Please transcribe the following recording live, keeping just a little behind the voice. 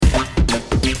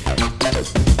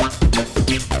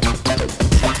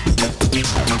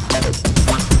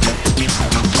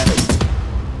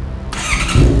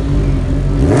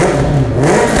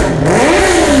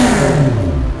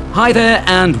Hi there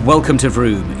and welcome to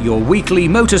Vroom, your weekly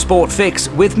motorsport fix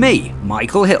with me,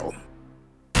 Michael Hill.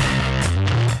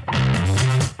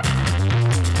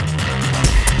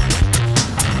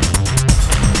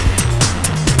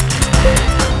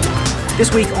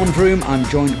 This week on Vroom, I'm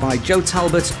joined by Joe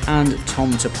Talbot and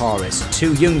Tom Taparis,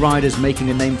 two young riders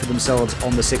making a name for themselves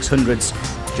on the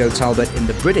 600s. Joe Talbot in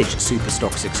the British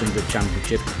Superstock 600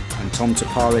 Championship, and Tom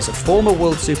Taparis, a former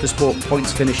World Supersport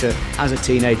points finisher as a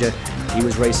teenager. He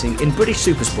was racing in British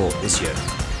Supersport this year.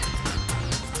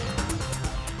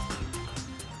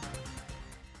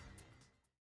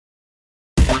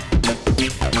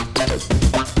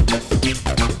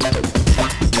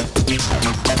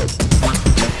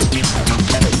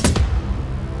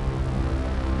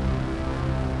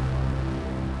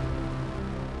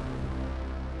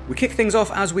 We kick things off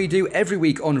as we do every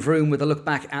week on Vroom with a look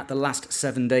back at the last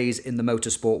 7 days in the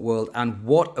motorsport world, and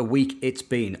what a week it's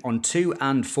been on 2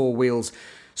 and 4 wheels.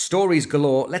 Stories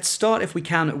galore. Let's start, if we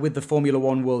can, with the Formula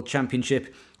One World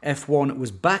Championship. F1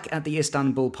 was back at the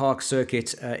Istanbul Park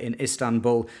circuit in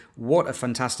Istanbul. What a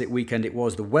fantastic weekend it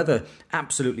was. The weather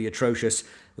absolutely atrocious.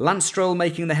 Lance Stroll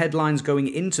making the headlines going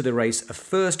into the race, a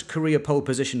first career pole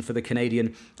position for the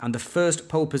Canadian and the first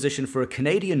pole position for a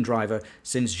Canadian driver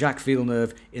since Jacques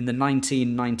Villeneuve in the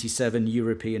 1997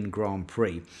 European Grand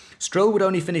Prix. Stroll would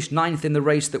only finish 9th in the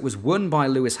race that was won by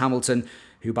Lewis Hamilton,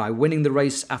 who by winning the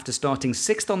race after starting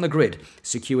 6th on the grid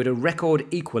secured a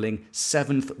record-equalling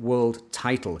 7th world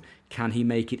title. Can he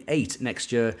make it 8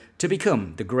 next year to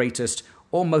become the greatest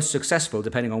or most successful,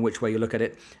 depending on which way you look at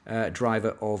it,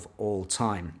 driver of all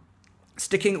time?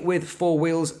 Sticking with 4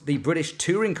 wheels, the British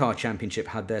Touring Car Championship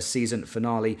had their season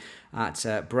finale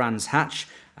at Brands Hatch,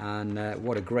 and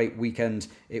what a great weekend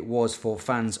it was for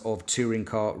fans of touring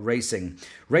car racing.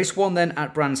 Race 1 then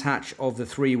at Brands Hatch of the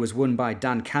 3 was won by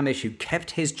Dan Cammish, who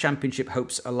kept his championship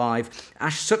hopes alive.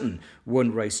 Ash Sutton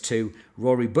won race 2,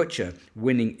 Rory Butcher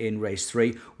winning in race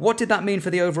 3. What did that mean for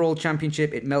the overall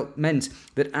championship? It meant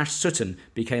that Ash Sutton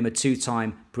became a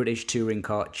 2-time British touring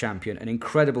car champion. An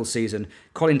incredible season.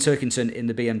 Colin Turkington in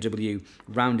the BMW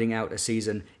rounding out a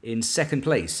season in 2nd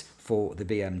place for the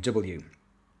BMW.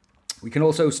 We can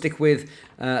also stick with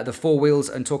the 4 wheels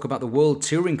and talk about the World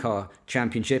Touring Car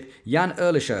Championship. Jan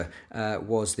Ehrlicher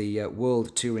was the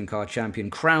World Touring Car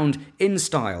Champion, crowned in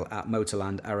style at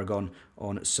Motorland Aragon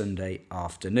on Sunday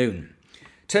afternoon.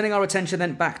 Turning our attention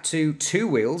then back to 2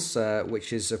 wheels,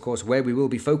 which is, of course, where we will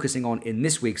be focusing on in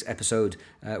this week's episode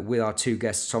with our 2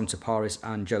 guests, Tom Taparis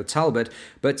and Joe Talbot.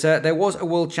 But there was a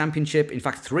World Championship, in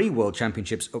fact 3 World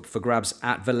Championships up for grabs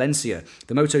at Valencia.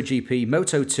 The MotoGP,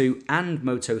 Moto2 and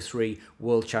Moto3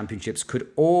 World Championships could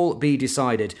all be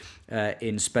decided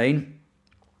in Spain.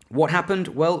 What happened?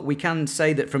 Well, we can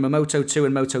say that from a Moto2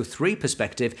 and Moto3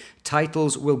 perspective,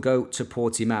 titles will go to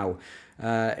Portimao.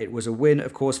 It was a win,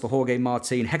 of course, for Jorge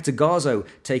Martin. Hector Garzo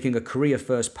taking a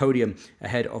career-first podium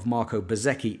ahead of Marco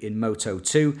Bezzecchi in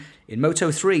Moto2. In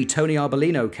Moto3, Tony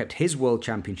Arbolino kept his World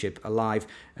Championship alive,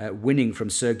 winning from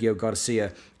Sergio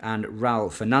Garcia and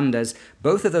Raul Fernandez.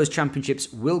 Both of those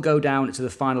championships will go down to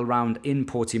the final round in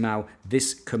Portimao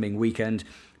this coming weekend.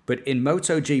 But in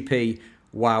MotoGP,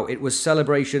 wow, it was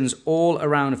celebrations all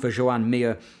around for Joan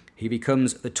Mir. He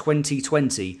becomes the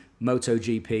 2020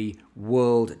 MotoGP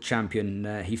World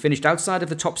Champion. He finished outside of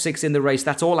the top 6 in the race.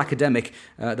 That's all academic.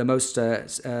 The most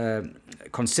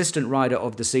consistent rider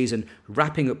of the season,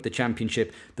 wrapping up the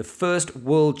championship. The first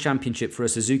World Championship for a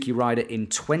Suzuki rider in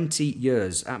 20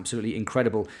 years. Absolutely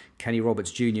incredible. Kenny Roberts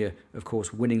Jr., of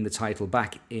course, winning the title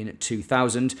back in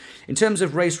 2000. In terms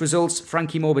of race results,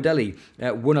 Frankie Morbidelli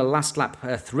won a last lap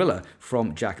thriller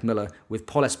from Jack Miller, with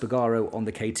Paul Espargaro on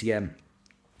the KTM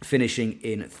finishing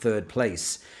in 3rd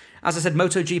place. As I said,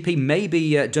 MotoGP may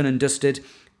be done and dusted.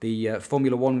 The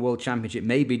Formula One World Championship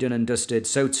may be done and dusted.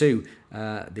 So too,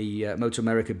 the Moto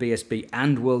America BSB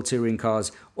and World Touring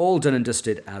Cars, all done and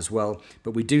dusted as well.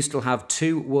 But we do still have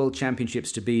 2 World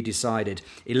Championships to be decided.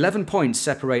 11 points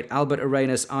separate Albert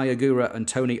Arenas, Ayagura and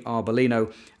Tony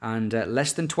Arbolino, and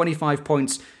less than 25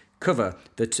 points cover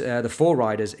the 4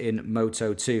 riders in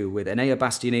Moto2, with Enea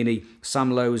Bastianini, Sam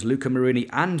Lowes, Luca Marini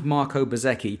and Marco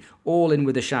Bezzecchi all in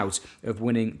with a shout of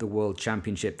winning the World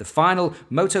Championship. The final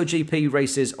MotoGP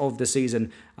races of the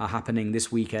season are happening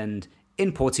this weekend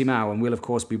in Portimao, and we'll of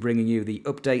course be bringing you the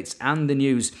updates and the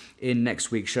news in next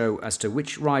week's show as to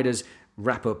which riders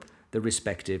wrap up the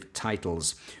respective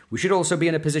titles. We should also be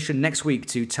in a position next week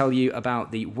to tell you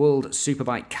about the World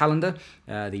Superbike calendar.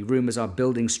 The rumours are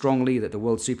building strongly that the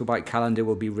World Superbike calendar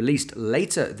will be released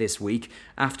later this week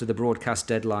after the broadcast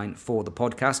deadline for the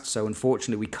podcast. So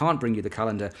unfortunately, we can't bring you the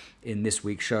calendar in this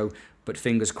week's show, but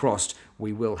fingers crossed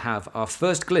we will have our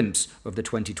first glimpse of the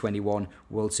 2021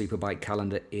 World Superbike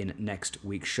calendar in next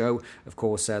week's show. Of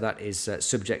course, that is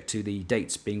subject to the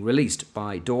dates being released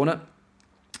by Dorna.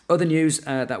 Other news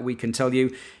that we can tell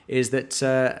you is that,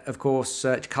 of course,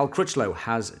 Cal Crutchlow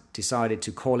has decided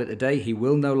to call it a day. He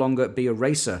will no longer be a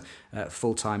racer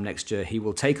full-time next year. He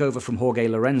will take over from Jorge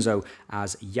Lorenzo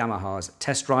as Yamaha's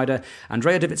test rider.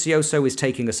 Andrea Dovizioso is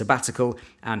taking a sabbatical.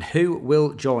 And who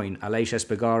will join Aleix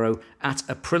Espargaro at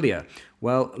Aprilia?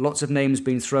 Well, lots of names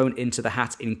being thrown into the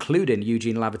hat, including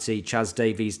Eugene Laverty, Chaz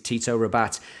Davies, Tito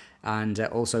Rabat, and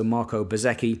also Marco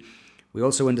Bezzecchi. We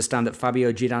also understand that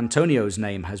Fabio Gianantonio's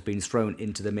name has been thrown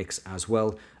into the mix as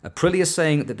well. Aprilia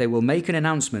saying that they will make an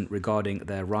announcement regarding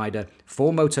their rider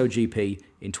for MotoGP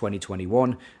in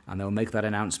 2021, and they'll make that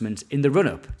announcement in the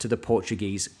run-up to the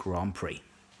Portuguese Grand Prix.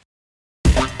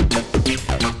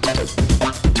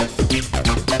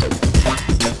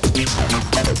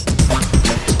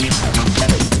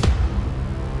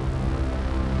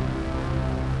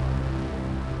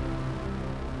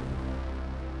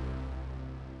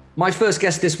 My first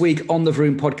guest this week on the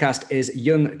Vroom podcast is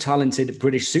young, talented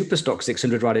British Superstock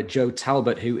 600 rider Joe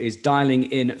Talbot, who is dialing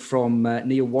in from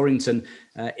near Warrington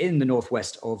in the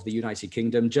northwest of the United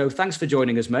Kingdom. Joe, thanks for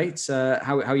joining us, mate.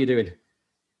 How are you doing?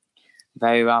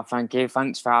 Very well, thank you.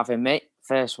 Thanks for having me.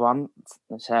 First one,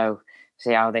 so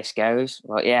see how this goes.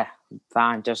 But yeah,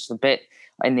 fine. Just a bit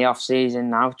in the off season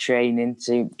now, training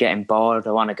to getting bored.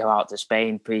 I want to go out to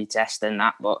Spain pre-test and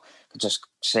that, but just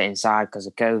sit inside because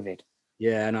of COVID.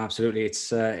 Yeah, no, absolutely.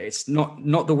 It's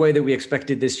not the way that we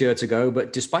expected this year to go,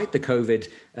 but despite the COVID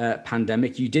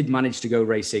pandemic, you did manage to go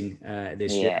racing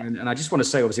this year. And I just want to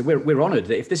say, obviously, we're honoured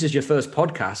that if this is your first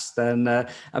podcast, then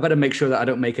I better make sure that I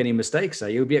don't make any mistakes.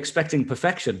 You'll be expecting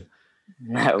perfection.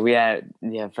 No, yeah,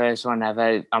 first one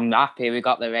ever. I'm happy we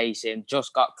got the racing.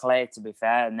 Just got cleared, to be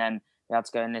fair, and then we had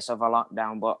to go in this other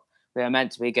lockdown. But we were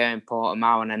meant to be going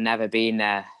Portimao, and I'd never been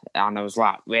there, and I was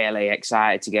like really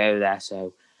excited to go there.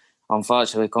 So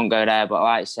unfortunately, we couldn't go there. But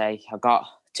like I say, I got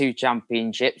 2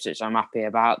 championships, which I'm happy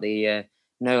about: the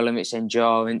No Limits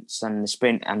Endurance and the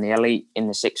Sprint and the Elite in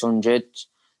the 600s,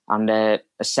 and a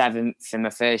 7th in my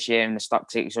first year in the Stock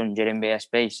 600 in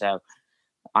BSB. So.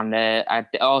 And I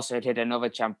also did another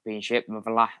championship, my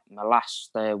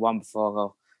last one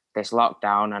before this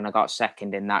lockdown, and I got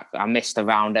second in that. I missed a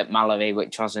round at Mallory,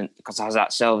 which wasn't because I was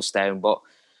at Silverstone. But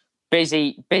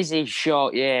busy,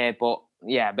 short year, but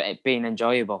it's been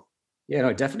enjoyable. Yeah, no,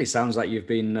 it definitely sounds like you've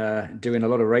been doing a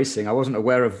lot of racing. I wasn't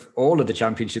aware of all of the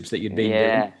championships that you'd been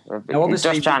doing. Now,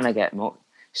 obviously, just trying to get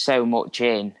so much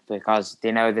in because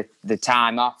the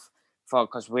time off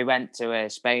because we went to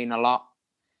Spain a lot.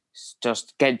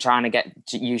 Just trying to get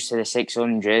used to the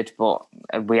 600, but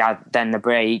we had then the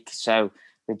break, so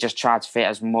we just tried to fit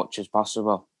as much as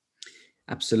possible.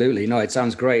 Absolutely. No, it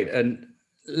sounds great. And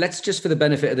let's just, for the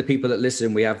benefit of the people that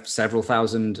listen, we have several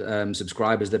thousand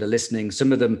subscribers that are listening,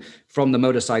 some of them from the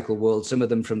motorcycle world, some of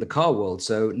them from the car world.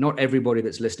 So not everybody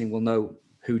that's listening will know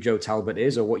who Joe Talbot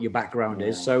is or what your background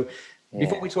is. So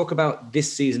before we talk about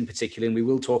this season particularly, and we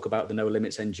will talk about the No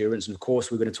Limits Endurance, and of course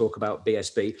we're going to talk about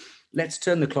BSB, let's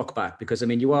turn the clock back because, I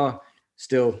mean, you are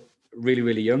still really,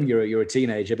 really young. You're a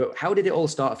teenager, but how did it all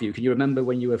start for you? Can you remember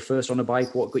when you were first on a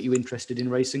bike? What got you interested in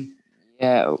racing?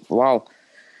 Yeah, well,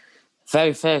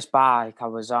 very first bike I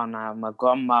was on, my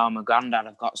grandma and my granddad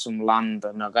have got some land,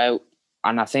 and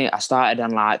I think I started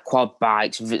on like quad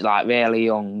bikes, like really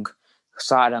young.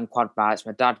 Started on quad bikes.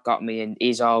 My dad got me in.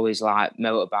 He's always like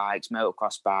motorbikes,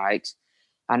 motocross bikes.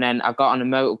 And then I got on a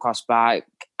motocross bike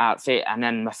outfit. And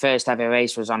then my first ever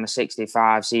race was on a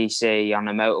 65cc on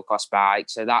a motocross bike.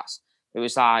 So it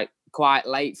was like quite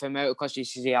late for motocross. You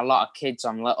see a lot of kids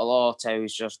on little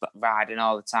autos just riding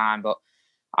all the time. But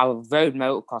I rode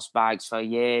motocross bikes for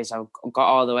years. I got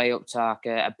all the way up to like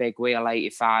a big wheel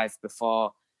 85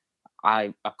 before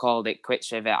I called it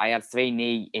quits with it. I had 3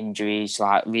 knee injuries,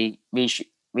 like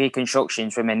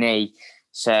reconstructions from my knee.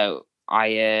 So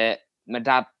my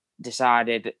dad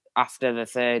decided after the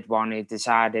 3rd one, he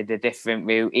decided a different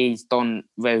route. He's done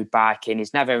road biking.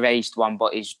 He's never raced one,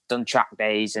 but he's done track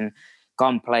days and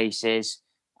gone places.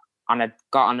 And I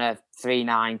got on a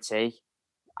 390,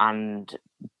 and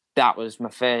that was my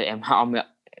first.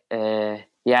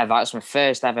 That's my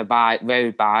first ever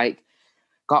road bike.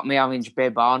 Got my orange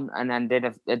bib on, and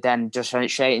then just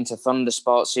went straight into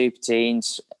Thundersport Super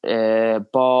Teens. I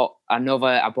bought a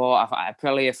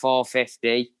Aprilia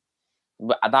 450.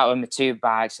 That were my 2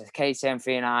 bikes, a KTM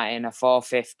 390 and a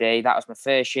 450. That was my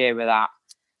first year with that.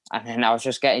 And then I was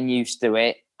just getting used to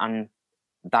it. And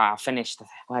that I finished,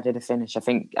 where did I finish? I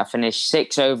think I finished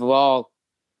 6th overall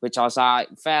which I was like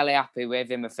fairly happy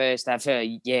with in my first ever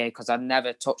year because I'd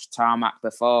never touched tarmac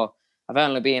before. I've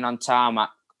only been on tarmac.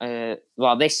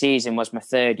 This season was my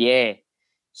third year,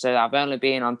 so I've only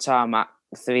been on tarmac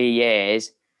 3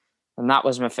 years, and that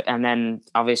was and then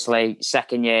obviously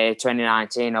second year,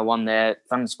 2019, I won the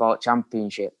Transport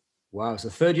Championship. Wow, so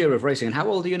third year of racing. And how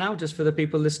old are you now, just for the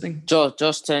people listening?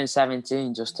 Just turned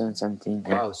 17, Yeah.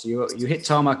 Wow, so you hit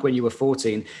tarmac when you were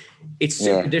 14. It's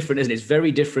super different, isn't it? It's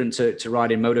very different to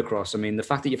riding motocross. I mean, the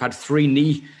fact that you've had 3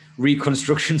 knee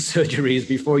reconstruction surgeries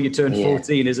before you turned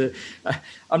 14 is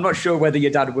I'm not sure whether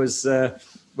your dad was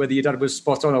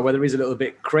spot on or whether he's a little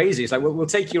bit crazy. It's like, we'll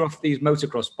take you off these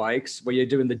motocross bikes where you're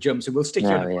doing the jumps and we'll stick you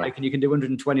on a bike and you can do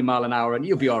 120 mile an hour and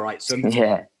you'll be all right, son.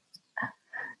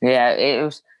 Yeah, it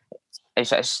was...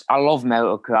 I love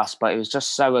motocross, but it was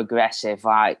just so aggressive.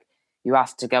 Like, you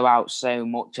have to go out so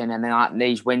much, and then like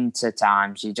these winter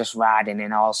times, you're just riding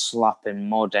in all slop and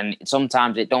mud, and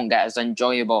sometimes it don't get as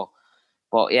enjoyable.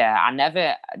 But yeah,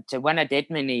 when I did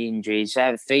my knee injuries,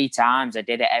 3 times I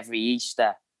did it every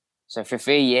Easter. So for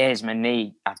 3 years,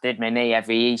 I did my knee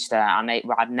every Easter, and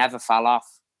I'd never fell off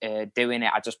doing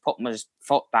it. I just put my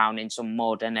foot down in some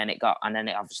mud, and then it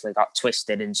obviously got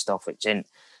twisted and stuff, which didn't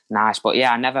nice. But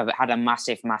yeah, I never had a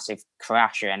massive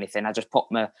crash or anything. I just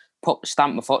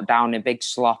stamped my foot down in big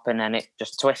slop and then it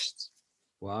just twists.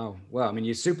 Wow. Well, I mean,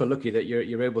 you're super lucky that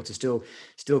you're able to still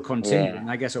continue. Yeah.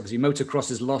 And I guess obviously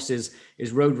motocross's loss is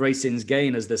road racing's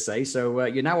gain, as they say. So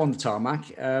you're now on the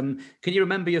tarmac. Can you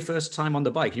remember your first time on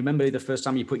the bike? Can you remember the first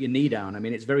time you put your knee down? I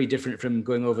mean, it's very different from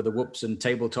going over the whoops and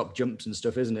tabletop jumps and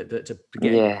stuff, isn't it? To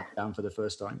get down for the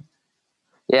first time.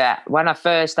 Yeah. When I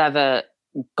first ever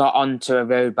got onto a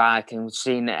road bike and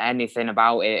seen anything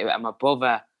about it, my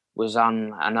brother was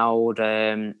on an old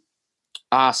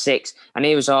R6 and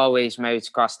he was always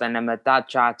motocross then, and my dad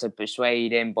tried to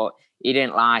persuade him, but he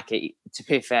didn't like it. To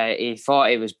be fair, he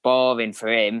thought it was boring for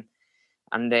him.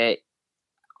 And I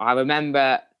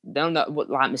remember, like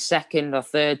my second or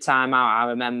third time out, I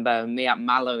remember me at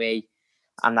Mallory,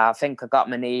 and I think I got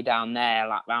my knee down there,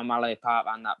 like round Mallory Park,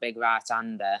 around that big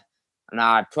right-hander. And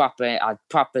I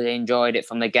properly enjoyed it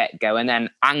from the get-go. And then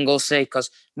Anglesey, because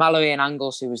Mallory and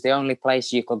Anglesey was the only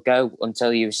place you could go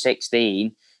until you were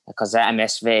 16 because of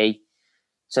MSV.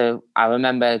 So I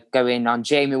remember going on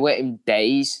Jamie Whittam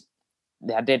days.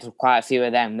 I did quite a few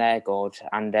of them. They're good.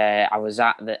 And I was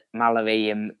at the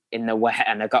Mallory in the wet,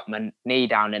 and I got my knee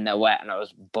down in the wet, and I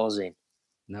was buzzing.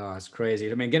 No, that's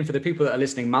crazy. I mean, again, for the people that are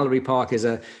listening, Mallory Park is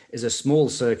a small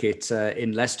circuit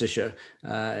in Leicestershire.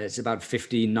 It's about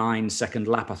 59-second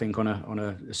lap, I think, on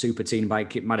a super teen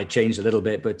bike. It might have changed a little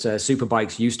bit, but super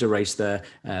bikes used to race there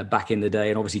back in the day.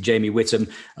 And obviously, Jamie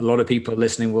Whittam, a lot of people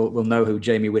listening will know who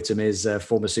Jamie Whittam is,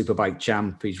 former superbike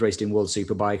champ. He's raced in World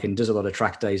Superbike and does a lot of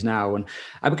track days now. And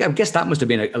I guess that must have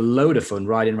been a load of fun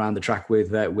riding around the track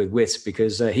with Whit,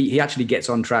 because he actually gets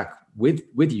on track with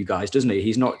you guys, doesn't he?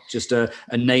 He's not just a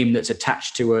name that's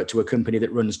attached to a company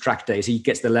that runs track days. He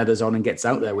gets the leathers on and gets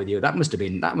out there with you. That must have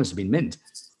been mint.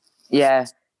 Yeah,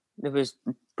 it was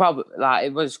probably like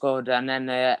it was good. And then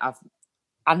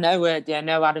I know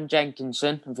Adam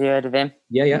Jenkinson. Have you heard of him?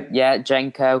 Yeah,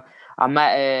 Jenko.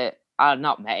 I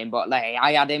not met him, but like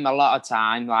I had him a lot of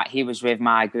time. Like he was with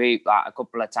my group like a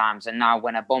couple of times, and now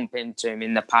when I bump into him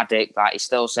in the paddock, like he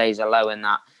still says hello and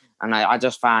that, and I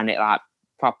just find it like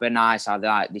proper nice.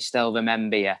 They still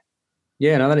remember you.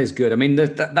 Yeah, no, that is good. I mean,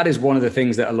 that is one of the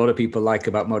things that a lot of people like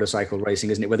about motorcycle racing,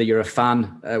 isn't it? Whether you're a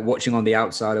fan watching on the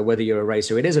outside or whether you're a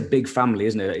racer, it is a big family,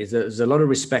 isn't it? There's a lot of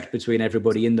respect between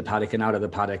everybody in the paddock and out of the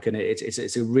paddock, and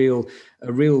it's a real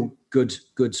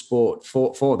good sport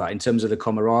for that in terms of the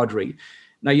camaraderie.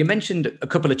 Now, you mentioned a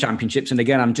couple of championships, and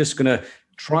again, I'm just going to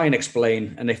try and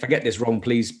explain, and if I get this wrong,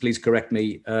 please correct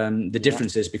me, the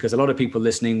differences, because a lot of people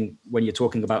listening, when you're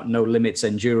talking about No Limits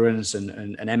Endurance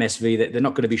and MSV, they're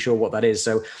not going to be sure what that is.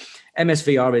 So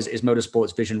MSVR is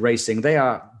Motorsports Vision Racing. They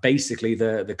are basically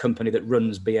the company that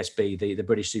runs BSB, the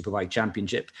British Superbike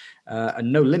Championship.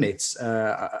 And No Limits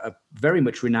are very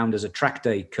much renowned as a track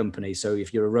day company. So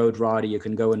if you're a road rider, you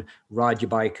can go and ride your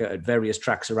bike at various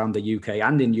tracks around the UK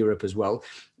and in Europe as well.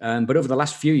 But over the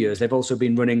last few years, they've also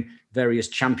been running various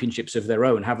championships of their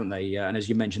own, haven't they? And as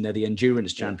you mentioned, they're the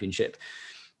Endurance Championship.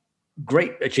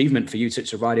 Great achievement for you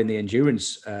to ride in the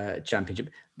Endurance Championship.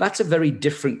 That's a very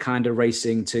different kind of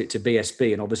racing to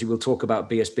BSB. And obviously we'll talk about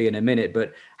BSB in a minute,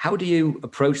 but how do you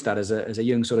approach that as a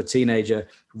young sort of teenager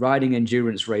riding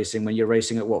endurance racing when you're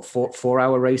racing at what,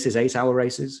 4-hour races, 8-hour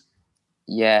races?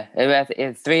 Yeah,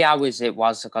 in 3 hours it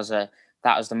was, because that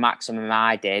was the maximum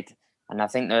I did. And I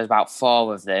think there was about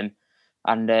 4 of them.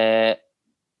 And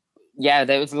Yeah,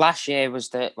 this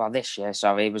year,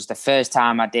 sorry, was the first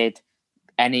time I did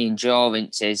any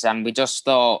endurances, and we just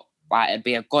thought like it'd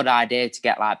be a good idea to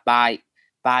get like bike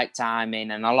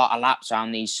timing and a lot of laps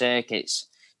around these circuits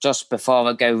just before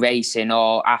I go racing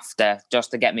or after, just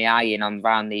to get me eye in on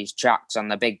around these tracks on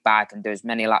the big bike and do as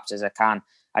many laps as I can.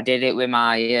 I did it with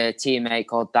my teammate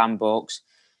called Dan Brooks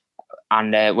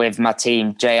and with my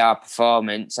team JR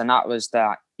Performance, and that was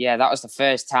the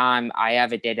first time I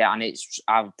ever did it, and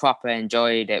I proper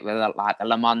enjoyed it with like the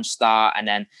Le Mans start, and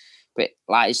then but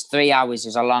like it's 3 hours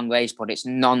is a long race, but it's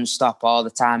non-stop all the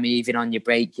time. Even on your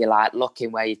break, you're like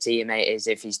looking where your teammate is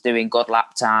if he's doing good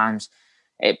lap times.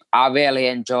 I really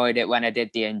enjoyed it when I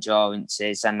did the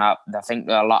endurances, and I think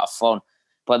they're a lot of fun.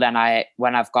 But then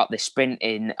when I've got the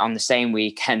sprinting on the same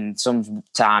weekend,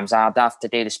 sometimes I'd have to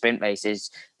do the sprint races,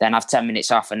 then have 10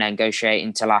 minutes off and then go straight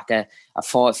into like a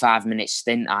 45-minute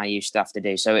stint I used to have to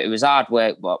do. So it was hard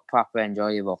work, but proper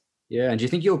enjoyable. Yeah, and do you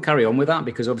think you'll carry on with that?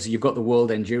 Because obviously you've got the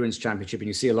World Endurance Championship and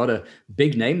you see a lot of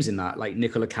big names in that, like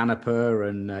Nicola Canepa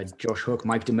and Josh Hook,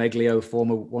 Mike DeMeglio,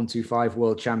 former 125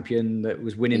 world champion that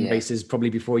was winning races probably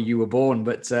before you were born.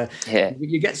 But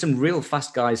you get some real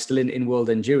fast guys still in World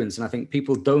Endurance. And I think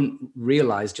people don't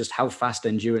realize just how fast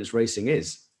endurance racing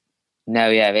is. No,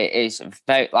 yeah, it is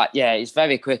it's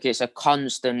very quick. It's a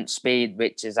constant speed,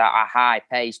 which is at a high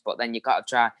pace, but then you've got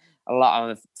to try a lot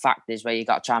of factors where you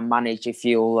got to try and manage your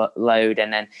fuel load,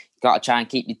 and then you got to try and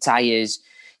keep your tyres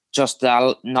just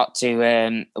not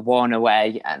to worn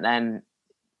away. And then,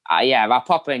 I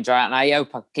proper enjoy it, and I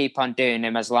hope I keep on doing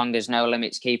them as long as No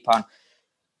Limits keep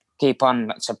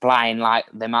on supplying like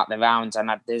them at the rounds.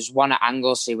 And there's one at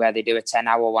Anglesey where they do a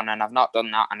 10-hour one, and I've not done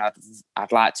that, and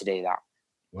I'd like to do that.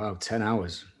 Wow, 10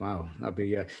 hours. Wow, that'd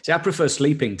be. See, I prefer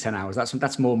sleeping 10 hours.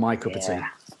 That's more my cup of tea.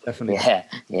 Definitely.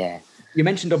 Yeah. You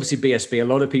mentioned obviously BSB. A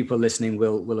lot of people listening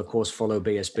will of course follow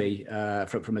BSB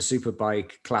from a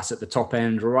superbike class at the top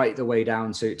end right the way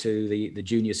down to the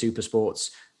junior super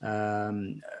sports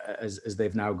as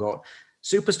they've now got.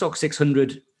 Superstock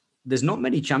 600. There's not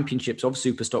many championships of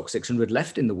Superstock 600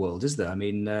 left in the world, is there? I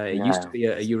mean, it used to be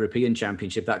a European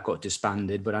championship that got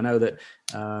disbanded, but I know that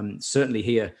certainly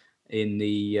here in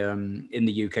the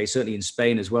UK, certainly in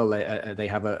Spain as well, they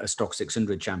have a Stock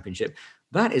 600 championship.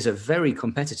 That is a very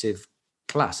competitive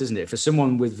class, isn't it, for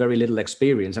someone with very little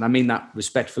experience? And I mean that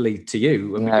respectfully to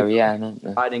you.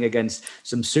 Fighting against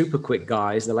some super quick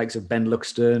guys, the likes of Ben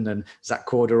Luxton and Zach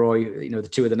Corduroy, the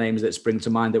two of the names that spring to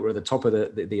mind that were at the top of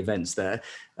the events there.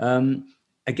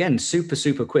 Again,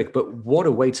 super quick, but what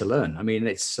a way to learn. I mean,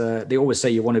 it's they always say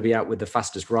you want to be out with the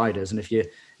fastest riders, and if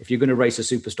you're going to race a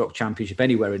Superstock championship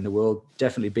anywhere in the world,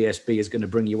 definitely BSB is going to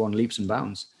bring you on leaps and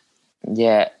bounds.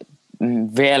 Yeah,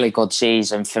 really good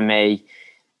season for me.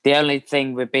 The only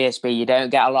thing with BSB, you don't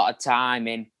get a lot of time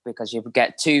in because you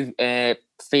get two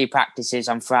free practices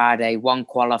on Friday, one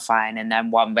qualifying and then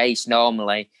one race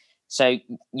normally. So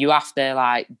you have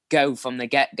to go from the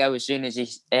get-go. As soon as you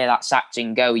hear that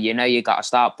section go, you got to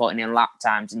start putting in lap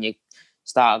times and you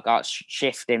got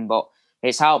shifting. But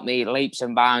it's helped me leaps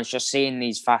and bounds just seeing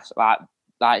these fast,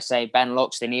 like say Ben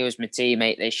Luxton, he was my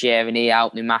teammate this year and he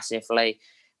helped me massively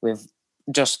with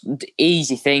just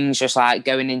easy things, just like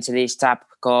going into this type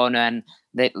of corner and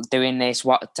doing this,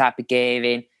 what type of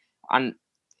gearing, and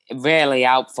really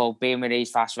helpful being with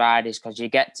these fast riders because you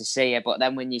get to see it. But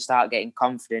then when you start getting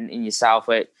confident in yourself,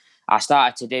 which I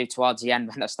started to do towards the end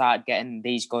when I started getting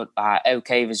these good,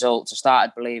 okay results, I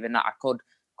started believing that I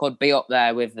could be up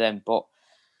there with them. But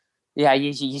yeah,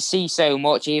 you see so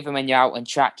much, even when you're out on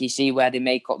track, you see where they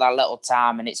make up that little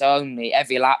time, and it's only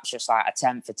every lap's just like a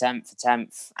tenth,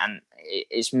 and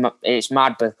it's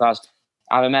mad because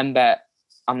I remember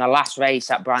on the last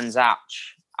race at Brands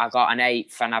Hatch, I got an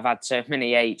 8th, and I've had so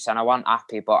many 8ths, and I wasn't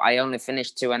happy, but I only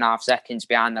finished 2.5 seconds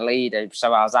behind the leader,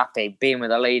 so I was happy being with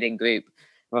the leading group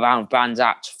around Brands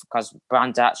Hatch because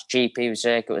Brands Hatch GP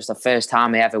circuit was the first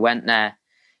time I ever went there.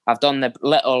 I've done the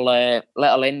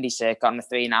little Indy circuit on the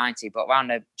 390, but around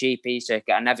the GP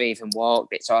circuit, I never even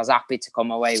walked it. So I was happy to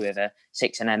come away with a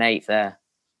 6 and an 8th there.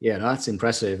 Yeah, that's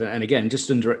impressive. And again, just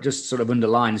sort of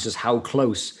underlines just how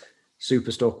close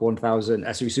Superstock 1000,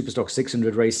 Superstock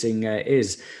 600 racing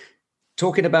is.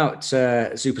 Talking about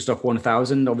Superstock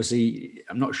 1000, obviously,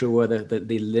 I'm not sure whether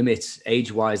the limit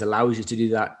age-wise allows you to do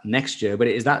that next year, but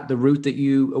is that the route that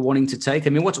you are wanting to take? I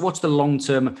mean, what's the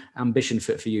long-term ambition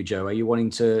for you, Joe? Are you wanting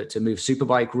to move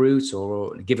superbike route,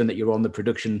 or given that you're on the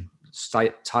production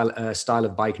style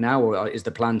of bike now, or is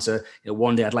the plan to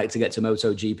one day I'd like to get to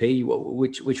MotoGP?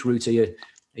 Which route are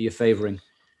you favouring?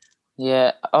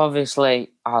 Yeah,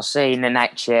 obviously, I'll see in the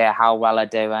next year how well I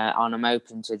do, and I'm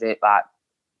open to do it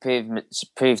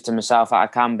prove to myself that I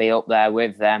can be up there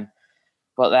with them.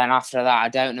 But then after that, I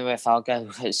don't know if I'll go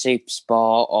at Super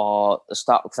Sport or the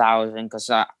Stock 1000 because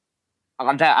I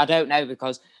don't know,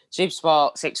 because Super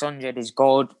Sport 600 is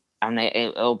good and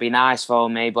it'll be nice for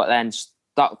me, but then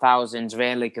Stock 1000's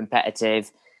really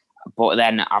competitive. But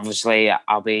then obviously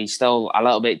I'll be still a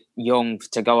little bit young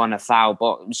to go on 1,000.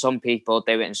 But some people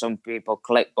do it and some people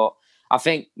click. But I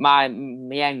think my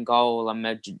end goal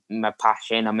and my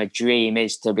passion and my dream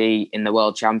is to be in the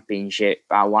World Championship.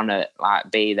 I want to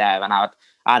be there, and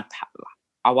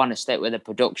I want to stick with the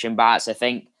production bikes. I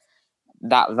think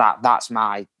that's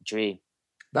my dream.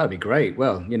 That'd be great.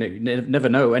 Well, you never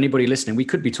know. Anybody listening, we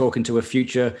could be talking to a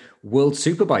future world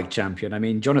superbike champion. I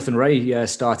mean, Jonathan Rea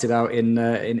started out in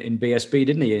BSB,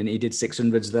 didn't he? And he did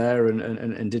 600s there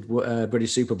and did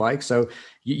British Superbike. So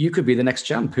you could be the next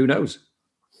champ. Who knows?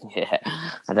 Yeah,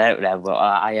 I don't know, but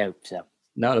I hope so.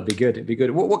 No, it'd be good. It'd be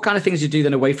good. What kind of things do you do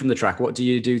then away from the track? What do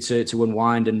you do to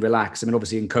unwind and relax? I mean,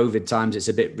 obviously in COVID times, it's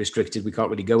a bit restricted. We can't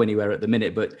really go anywhere at the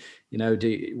minute, but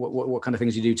what kind of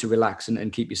things do you do to relax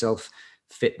and keep yourself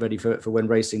fit, ready for when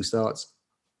racing starts?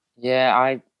 Yeah,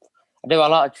 I do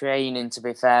a lot of training, to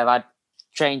be fair. I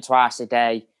train twice a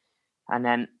day, and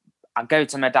then I go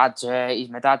to my dad's.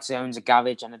 My dad owns a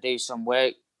garage, and I do some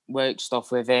work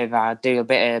stuff with him. I do a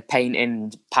bit of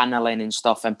painting, paneling and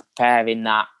stuff, and preparing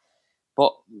that.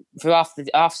 But throughout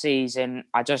the off season,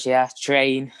 I just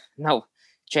train.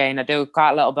 I do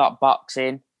quite a little bit of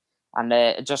boxing, and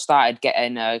I just started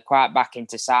getting quite back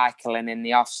into cycling in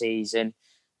the off season.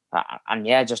 And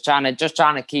just trying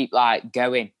to keep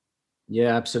going.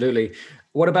 Yeah, absolutely.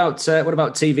 What about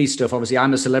TV stuff? Obviously,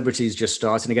 I'm a Celebrity's just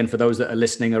starting. Again, for those that are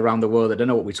listening around the world that don't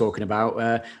know what we're talking about,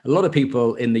 a lot of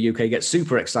people in the UK get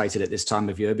super excited at this time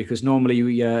of year because normally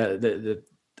the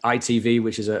ITV,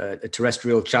 which is a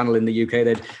terrestrial channel in the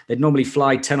UK, they'd normally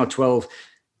fly 10 or 12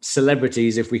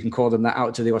 celebrities, if we can call them that,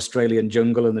 out to the Australian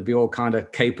jungle, and there'd be all kind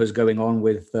of capers going on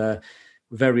with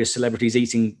various celebrities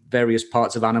eating various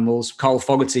parts of animals. Carl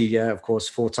Fogarty, of course,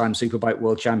 4-time Superbike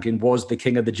world champion, was the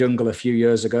king of the jungle a few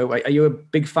years ago. Are you a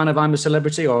big fan of I'm a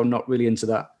Celebrity, or not really into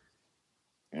that?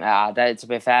 To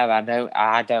be fair,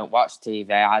 I don't watch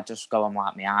TV. I just go on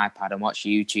my iPad and watch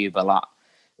YouTube a lot.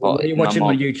 But what are you watching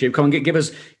on YouTube? Come on, give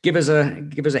us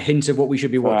a hint of what we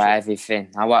should be watching. Everything.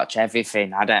 I watch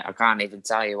everything. I can't even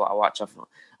tell you what I watch.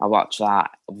 I watch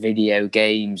video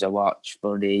games. I watch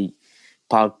bloody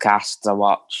podcasts. I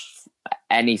watch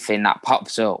anything that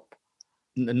pops up.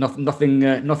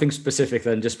 Nothing specific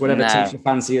then. Just whatever takes your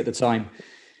fancy at the time.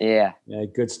 Yeah,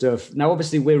 good stuff. Now,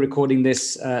 obviously, we're recording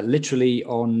this literally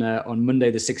on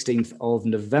Monday, the 16th of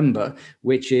November,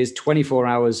 which is 24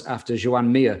 hours after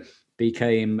Joan Mir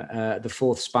became the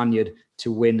fourth Spaniard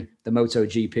to win the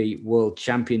MotoGP World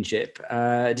Championship.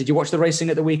 Did you watch the racing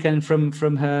at the weekend from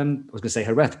her? I was going to say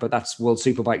Jerez, but that's World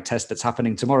Superbike test that's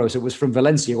happening tomorrow. So it was from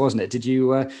Valencia, wasn't it? Did you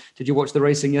watch the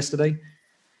racing yesterday?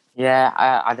 Yeah,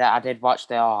 I did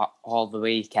watch all the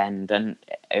weekend, and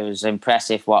it was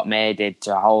impressive what Mir did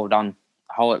to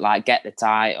get the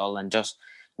title and just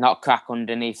not crack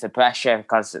underneath the pressure,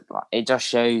 because it just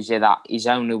shows you that he's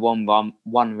only won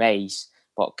one race,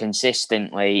 but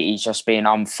consistently he's just been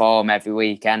on form every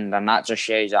weekend, and that just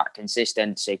shows that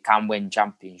consistency can win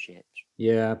championships.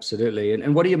 Yeah, absolutely.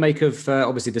 And what do you make of,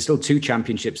 obviously, there's still 2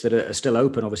 championships that are still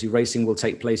open. Obviously, racing will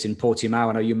take place in Portimao.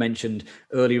 I know you mentioned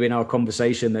earlier in our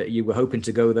conversation that you were hoping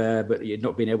to go there, but you'd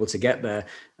not been able to get there.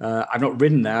 I've not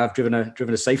ridden there. I've driven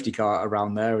a safety car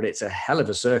around there, and it's a hell of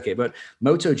a circuit. But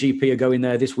MotoGP are going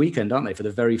there this weekend, aren't they, for the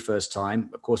very first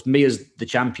time? Of course, Mia's the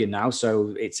champion now,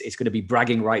 so it's going to be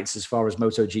bragging rights as far as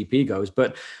MotoGP goes.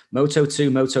 But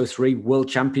Moto2, Moto3, World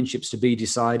Championships to be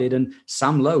decided, and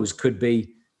Sam Lowes could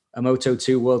be a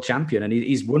Moto2 world champion, and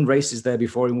he's won races there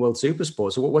before in World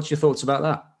Supersport. So what's your thoughts about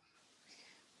that?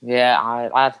 Yeah,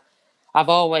 I've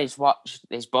always watched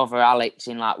his brother Alex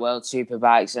in World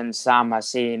Superbikes, and Sam, I've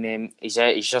seen him. He's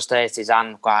just hurt his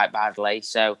hand quite badly,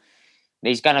 so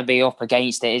he's going to be up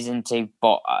against it, isn't he?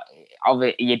 But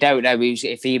you don't know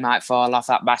if he might fall off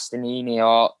that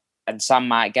Bastianini, and Sam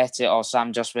might get it, or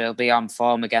Sam just will be on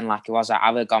form again like he was at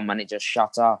Aragon when it just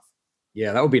shot off.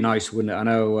 Yeah, that would be nice, wouldn't it? I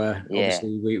know.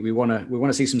 Obviously, we want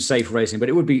to see some safe racing, but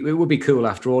it would be cool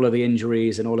after all of the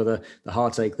injuries and all of the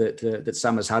heartache that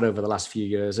Sam has had over the last few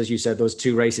years. As you said, those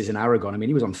 2 races in Aragon. I mean,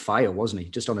 he was on fire, wasn't he?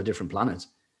 Just on a different planet.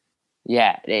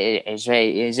 Yeah, it's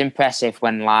impressive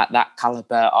when that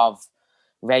caliber of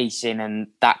racing and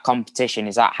that competition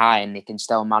is that high, and they can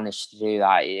still manage to do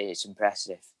that. It's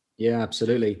impressive. Yeah,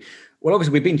 absolutely. Well,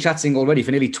 obviously, we've been chatting already for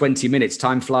nearly 20 minutes.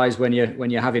 Time flies when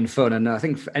you're having fun, and I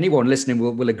think anyone listening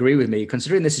will agree with me.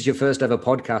 Considering this is your first ever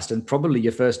podcast and probably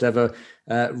your first ever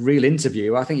real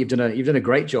interview, I think you've done a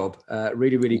great job.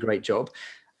 Really, really great job.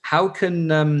 How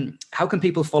can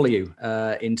people follow you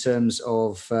in terms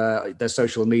of their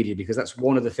social media? Because that's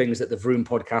one of the things that the Vroom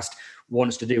podcast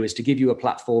wants to do, is to give you a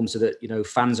platform so that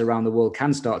fans around the world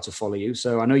can start to follow you.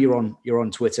 So I know you're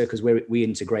on Twitter, because we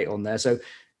integrate on there. So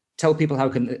tell people how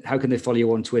can they follow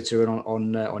you on Twitter and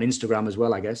on Instagram as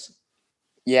well, I guess.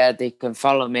 Yeah, they can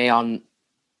follow me on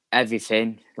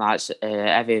everything,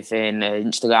 everything,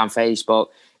 Instagram, Facebook.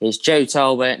 It's Joe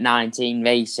Talbot 19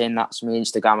 Racing. That's my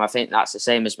Instagram. I think that's the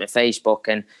same as my Facebook,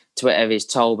 and Twitter is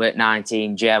Talbot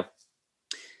 19 Joe.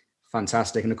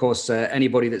 Fantastic. And of course,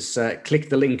 anybody that's clicked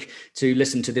the link to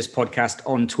listen to this podcast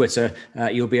on Twitter,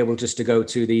 you'll be able just to go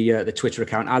to the Twitter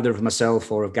account, either of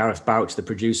myself or of Gareth Bouch, the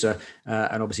producer.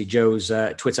 And obviously Joe's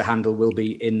Twitter handle will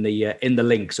be in the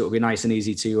link. So it'll be nice and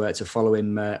easy to follow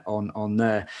him on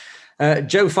there.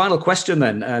 Joe, final question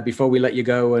then, before we let you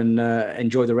go and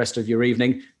enjoy the rest of your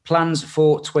evening. Plans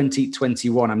for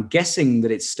 2021. I'm guessing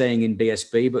that it's staying in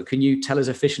BSB, but can you tell us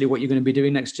officially what you're going to be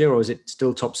doing next year, or is it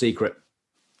still top secret?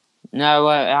 No,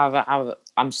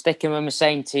 I'm sticking with my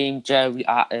same team, Joe,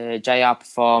 JR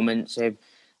Performance.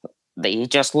 He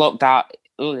just looked at,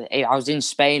 I was in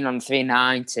Spain on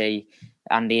 390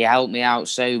 and he helped me out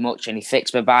so much, and he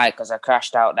fixed my bike because I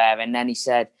crashed out there. And then he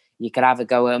said, you could have a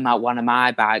go at one of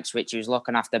my bikes, which he was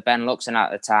looking after Ben Luxon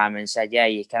at the time, and said, yeah,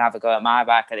 you can have a go at my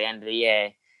bike at the end of the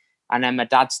year. And then my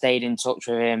dad stayed in touch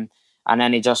with him, and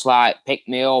then he just picked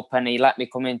me up and he let me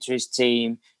come into his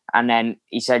team. And then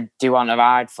he said, do you want to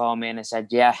ride for me? And I said,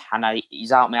 yeah. And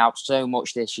he's helped me out so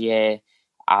much this year.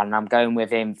 And I'm going with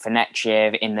him for next year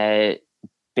in the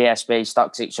BSB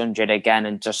Stock 600 again,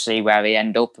 and just see where he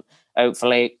end up.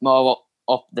 Hopefully more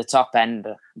up the top end.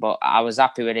 But I was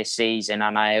happy with this season,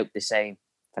 and I hope the same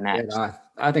for next. Yeah,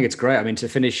 I think it's great. I mean, to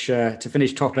finish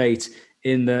top 8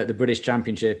 in the British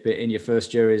Championship in your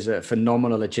first year is a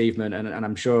phenomenal achievement, and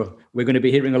I'm sure we're going to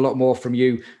be hearing a lot more from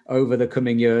you over the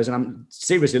coming years, and I'm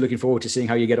seriously looking forward to seeing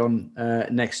how you get on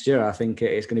next year. I think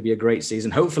it's going to be a great season.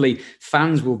 Hopefully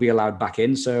fans will be allowed back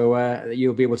in, so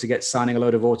you'll be able to get signing a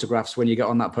load of autographs when you get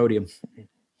on that podium.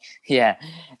 Yeah,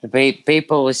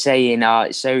 people were saying,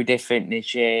 it's so different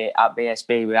this year at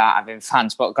BSB without having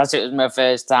fans, but because it was my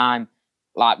first time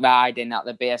riding at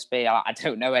the BSB, I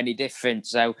don't know any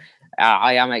difference. So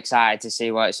I am excited to see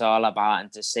what it's all about,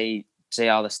 and to see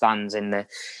all the stands on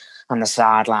the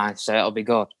sideline. So it'll be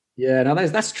good. Yeah, no,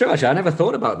 that's true. Actually, I never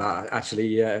thought about that.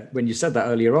 Actually, when you said that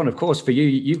earlier on, of course, for you,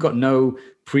 you've got no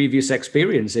previous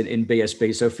experience in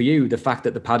BSB. So for you, the fact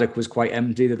that the paddock was quite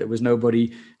empty, that there was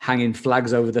nobody hanging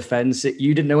flags over the fence,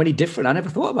 you didn't know any different. I never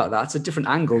thought about that. It's a different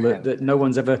angle that no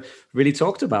one's ever really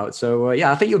talked about. So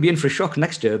I think you'll be in for a shock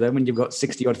next year then, when you've got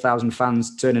 60-odd thousand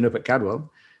fans turning up at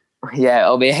Cadwell. Yeah,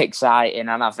 it'll be exciting,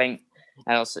 and I think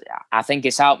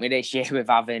it's helped me this year with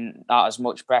having not as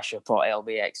much pressure, but it'll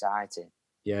be exciting.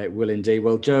 Yeah, it will indeed.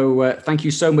 Well, Joe, thank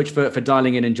you so much for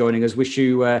dialing in and joining us. Wish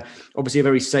you obviously a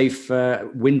very safe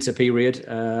winter period,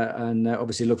 and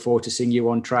obviously look forward to seeing you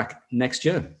on track next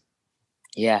year.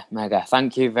 Yeah, mega.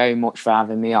 Thank you very much for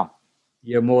having me on.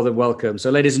 You're more than welcome. So,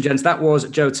 ladies and gents, that was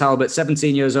Joe Talbot,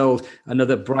 17 years old,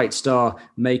 another bright star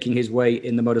making his way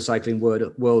in the motorcycling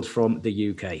world from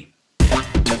the UK.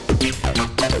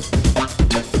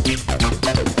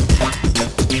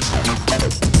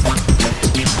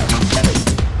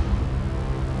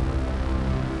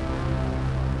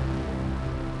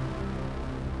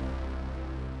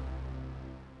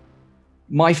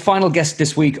 My final guest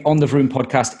this week on the Vroom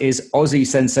podcast is Aussie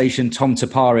sensation Tom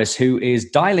Taparis, who is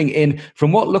dialing in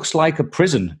from what looks like a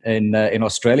prison in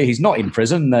Australia. He's not in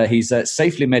prison. He's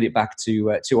safely made it back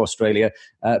to Australia,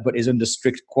 but is under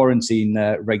strict quarantine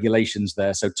regulations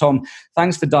there. So, Tom,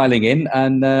 thanks for dialing in.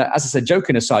 And as I said,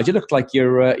 joking aside, you look like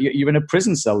you're in a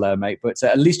prison cell there, mate. But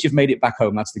at least you've made it back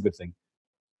home. That's the good thing.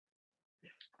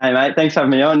 Hey, mate. Thanks for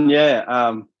having me on.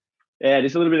 Yeah,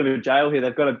 just a little bit of a jail here.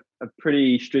 They've got a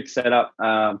pretty strict setup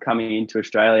coming into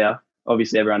Australia.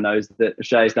 Obviously, everyone knows that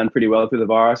Australia's done pretty well through the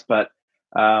virus, but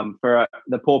for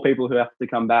the poor people who have to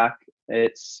come back,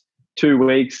 it's 2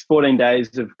 weeks, 14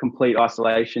 days of complete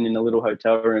isolation in a little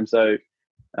hotel room. So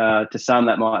to some,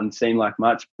 that mightn't seem like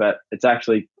much, but it's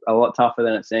actually a lot tougher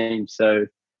than it seems. So,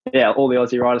 yeah, all the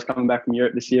Aussie riders coming back from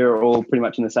Europe this year are all pretty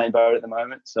much in the same boat at the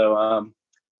moment. So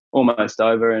almost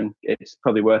over, and it's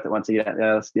probably worth it once you get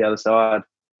out the other side.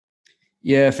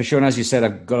 Yeah, for sure. And as you said,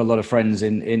 I've got a lot of friends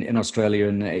in Australia,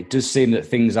 and it does seem that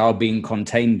things are being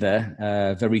contained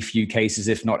there. Very few cases,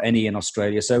 if not any, in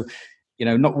Australia. So,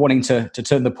 not wanting to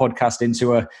turn the podcast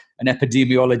into an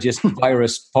epidemiologist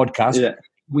virus podcast, Yeah.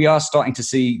 we are starting to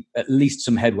see at least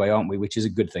some headway, aren't we? Which is a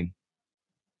good thing.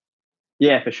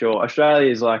 Yeah, for sure.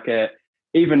 Australia is like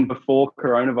even before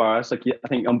coronavirus, like I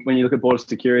think when you look at border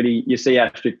security, you see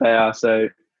how strict they are. So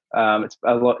it's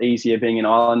a lot easier being an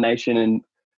island nation. And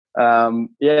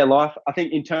life, I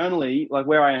think internally, like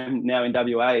where I am now in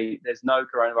WA, there's no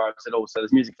coronavirus at all. So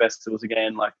there's music festivals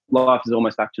again, like life is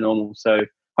almost back to normal. So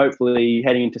hopefully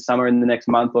heading into summer in the next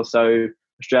month or so,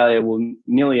 Australia will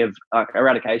nearly have,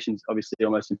 eradication's obviously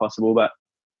almost impossible, but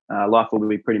life will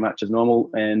be pretty much as normal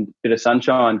and a bit of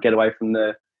sunshine, get away from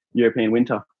the European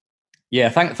winter. Yeah,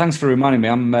 thanks for reminding me.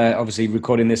 I'm obviously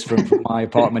recording this from my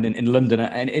apartment in London,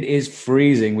 and it is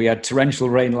freezing. We had torrential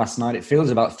rain last night. It feels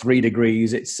about 3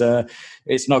 degrees. It's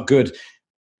not good.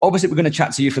 Obviously, we're going to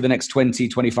chat to you for the next 20,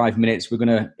 25 minutes. We're going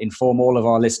to inform all of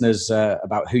our listeners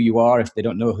about who you are, if they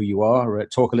don't know who you are,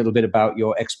 talk a little bit about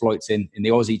your exploits in the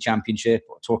Aussie Championship,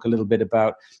 or talk a little bit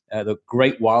about the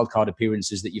great wildcard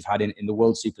appearances that you've had in the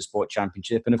World Supersport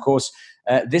Championship. And, of course,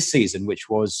 this season, which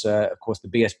was, of course, the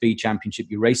BSB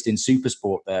Championship, you raced in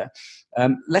Supersport there.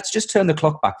 Let's just turn the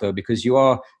clock back, though, because you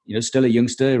are still a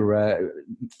youngster,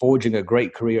 forging a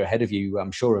great career ahead of you,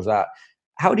 I'm sure of that.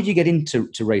 How did you get into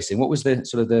racing? What was the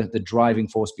sort of the driving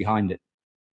force behind it?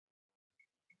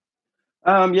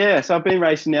 So I've been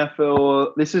racing now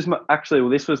for this was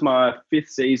my 5th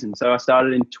season. So I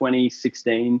started in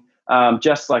 2016,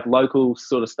 just like local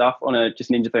sort of stuff on just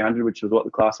Ninja 300, which was what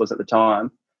the class was at the time.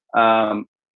 A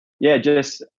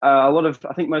lot of,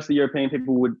 I think most of the European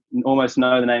people would almost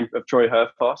know the name of Troy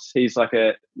Herfoss. He's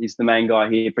the main guy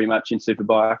here pretty much in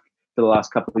Superbike for the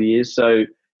last couple of years. So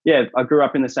yeah, I grew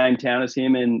up in the same town as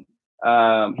him, and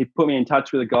he put me in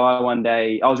touch with a guy one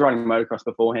day. I was riding motocross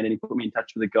beforehand, and he put me in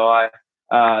touch with a guy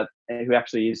who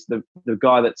actually is the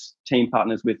guy that's team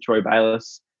partners with Troy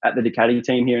Bayliss at the Ducati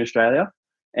team here in Australia.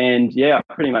 And yeah,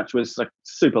 I pretty much was like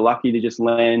super lucky to just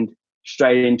land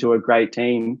straight into a great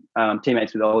team,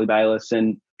 teammates with Ollie Bayliss,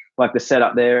 and like the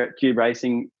setup there at Cube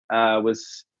Racing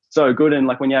was so good. And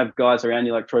like when you have guys around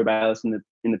you like Troy Bayliss in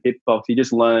the pit box, you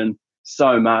just learn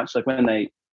so much. Like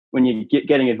when you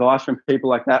getting advice from people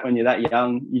like that when you're that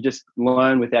young, you just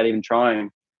learn without even trying.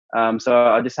 So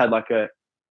I just had like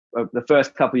the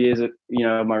first couple of years of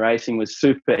my racing was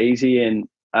super easy, and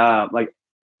like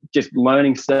just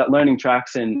learning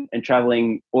tracks and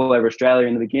traveling all over Australia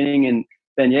in the beginning, and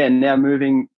then now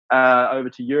moving over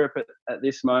to Europe at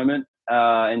this moment,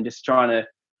 and just trying to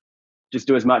just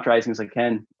do as much racing as I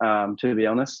can, to be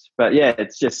honest. But yeah,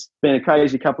 it's just been a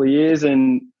crazy couple of years,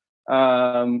 and like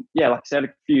I said,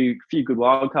 a few good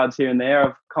wild cards here and there.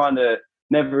 I've kind of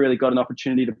never really got an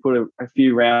opportunity to put a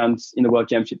few rounds in the World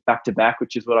Championship back to back,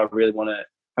 which is what I really want to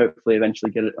hopefully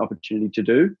eventually get an opportunity to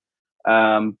do.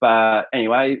 But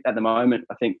anyway, at the moment,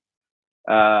 I think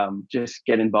just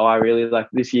getting by really. Like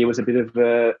this year was a bit of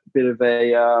a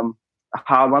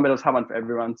hard one, but it was a hard one for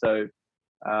everyone. So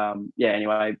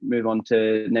anyway, move on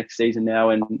to next season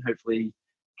now, and hopefully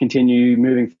continue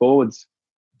moving forwards.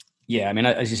 Yeah, I mean,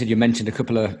 as you said, you mentioned a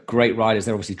couple of great riders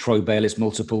there. Obviously, Troy Bayliss,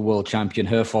 multiple world champion,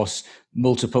 Herfoss,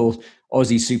 multiple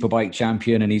Aussie Superbike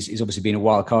champion, and he's obviously been a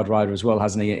wild card rider as well,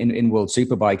 hasn't he, in World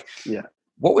Superbike? Yeah.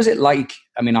 What was it like?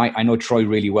 I mean, I know Troy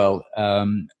really well,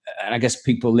 and I guess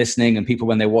people listening and people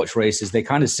when they watch races, they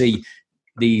kind of see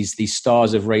these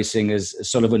stars of racing as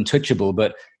sort of untouchable,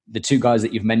 but the two guys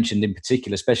that you've mentioned in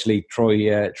particular, especially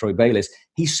Troy Bayliss,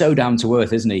 he's so down to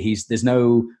earth, isn't he? There's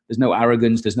no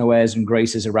arrogance, there's no airs and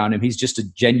graces around him. He's just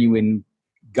a genuine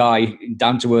guy,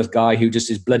 down to earth guy who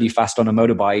just is bloody fast on a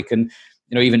motorbike. And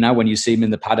even now when you see him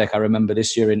in the paddock, I remember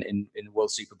this year in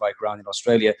World Superbike round in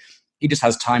Australia, he just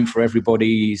has time for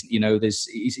everybody.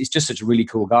 He's just such a really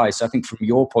cool guy. So I think from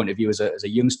your point of view as a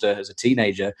youngster, as a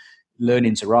teenager,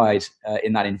 learning to ride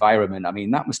in that environment, I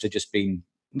mean, that must have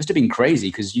been crazy,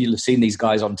 because you'll have seen these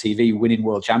guys on TV winning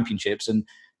world championships, and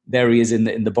there he is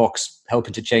in the box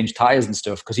helping to change tires and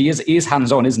stuff, because he is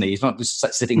hands on, isn't he? He's not just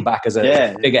sitting back as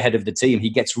a figurehead of the team. He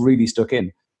gets really stuck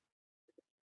in.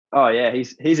 Oh yeah,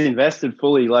 he's invested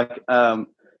fully, like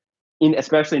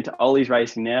especially into Ollie's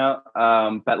racing now.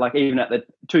 But like even at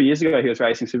 2 years ago, he was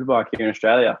racing Superbike here in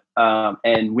Australia,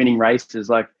 and winning races.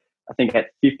 Like I think at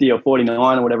 50 or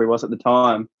 49 or whatever he was at the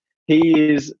time.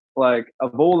 He is like,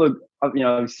 of all the,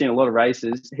 I've seen a lot of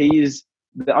races, he is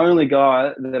the only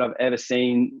guy that I've ever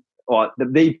seen, or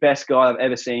the best guy I've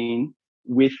ever seen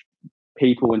with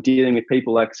people and dealing with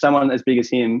people. Like someone as big as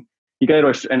him, you go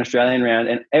to an Australian round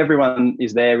and everyone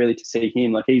is there really to see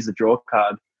him. Like he's the draw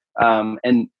card.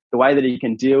 And the way that he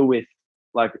can deal with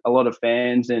like a lot of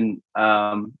fans and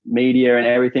media and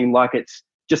everything, like it's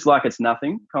just like it's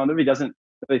nothing, kind of. He doesn't.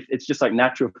 It's just like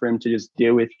natural for him to just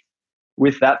deal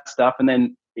with that stuff. And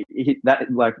then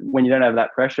that, like, when you don't have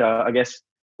that pressure, I guess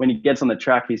when he gets on the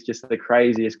track, he's just the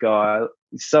craziest guy.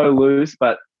 He's so loose,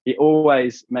 but he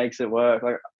always makes it work.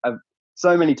 Like,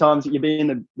 so many times you'd be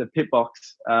in the pit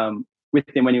box with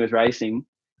him when he was racing,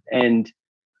 and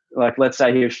like, let's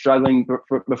say he was struggling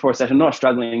before a session, not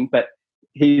struggling, but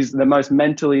he's the most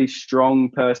mentally strong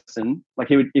person. Like,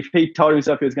 he would, if he told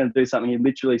himself he was going to do something, he'd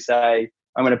literally say,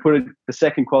 I'm going to put the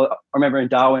second I remember in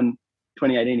Darwin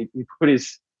 2018, he put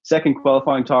his second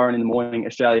qualifying tyre on in the morning.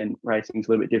 Australian racing's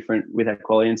a little bit different with our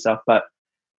quality and stuff, but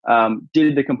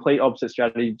did the complete opposite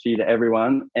strategy to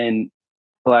everyone, and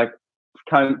like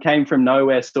came from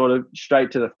nowhere, sort of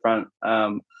straight to the front.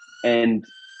 And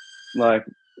like,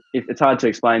 it's hard to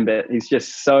explain, but he's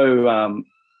just so,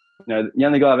 the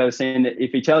only guy I've ever seen that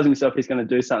if he tells himself he's going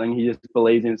to do something, he just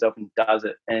believes in himself and does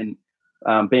it. And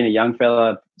being a young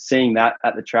fella, seeing that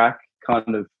at the track,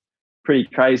 kind of pretty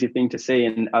crazy thing to see.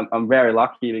 And I'm very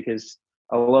lucky, because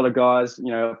a lot of guys,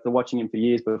 after watching him for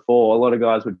years before, a lot of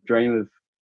guys would dream of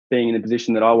being in the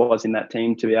position that I was in that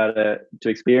team, to be able to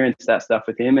experience that stuff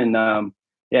with him. And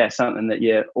something that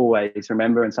you always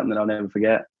remember, and something that I'll never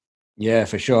forget. Yeah,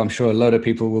 for sure. I'm sure a lot of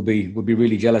people will be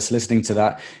really jealous listening to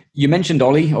that. You mentioned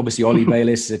Ollie, obviously Ollie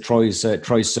Bayliss, Troy's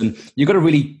son. You got a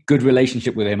really good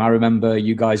relationship with him. I remember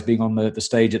you guys being on the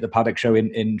stage at the Paddock Show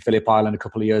in Phillip Island a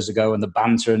couple of years ago, and the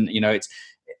banter. And it's,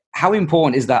 how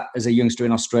important is that as a youngster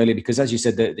in Australia? Because as you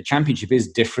said, the championship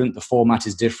is different, the format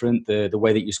is different, the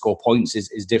way that you score points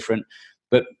is different.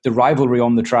 But the rivalry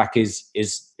on the track is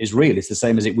real. It's the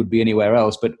same as it would be anywhere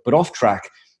else. But off track,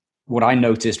 what I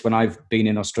noticed when I've been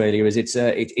in Australia is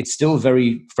it's still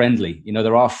very friendly.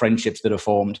 There are friendships that are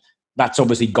formed. That's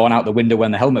obviously gone out the window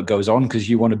when the helmet goes on, because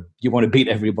you want to beat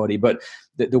everybody. But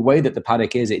the way that the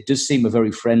paddock is, it does seem a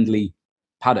very friendly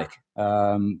paddock,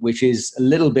 which is a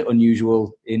little bit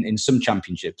unusual in some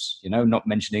championships. Not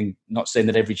saying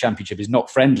that every championship is not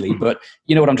friendly, but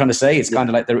you know what I'm trying to say. It's kind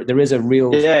of like there is a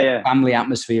real family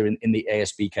atmosphere in the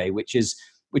ASBK, which is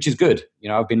good.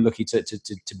 I've been lucky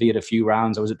to be at a few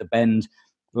rounds. I was at the Bend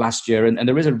last year, and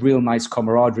there is a real nice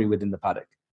camaraderie within the paddock.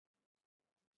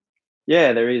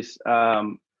 Yeah, there is.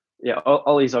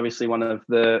 Ollie's obviously one of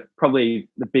probably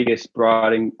the biggest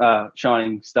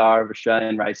shining star of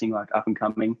Australian racing, like up and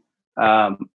coming.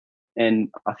 And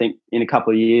I think in a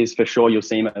couple of years, for sure, you'll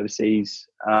see him overseas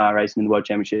racing in the World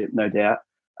Championship, no doubt.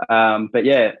 But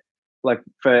yeah, like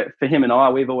for him and I,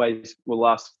 we've always,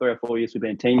 last 3 or 4 years, we've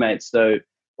been teammates. So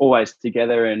always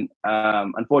together. And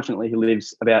unfortunately, he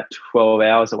lives about 12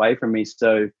 hours away from me.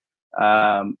 So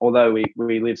although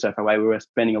we live so far away, we were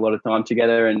spending a lot of time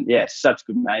together, and such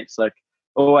good mates, like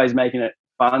always making it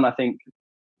fun. I think,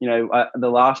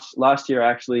 the last year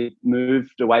I actually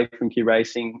moved away from Q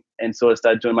Racing and sort of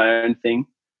started doing my own thing.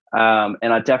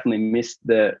 And I definitely missed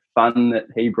the fun that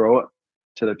he brought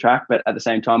to the track, but at the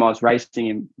same time I was racing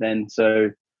him then. So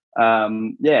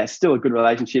still a good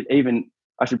relationship. Even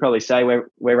I should probably say we're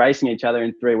racing each other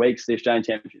in 3 weeks. The Australian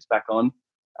Championship's back on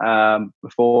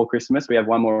before Christmas. We have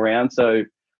one more round. So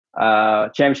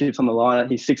championship's on the line.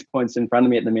 He's 6 points in front of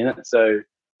me at the minute. So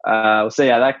we'll see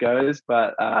how that goes.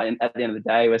 But at the end of the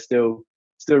day, we're still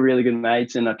really good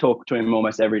mates, and I talk to him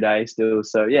almost every day still.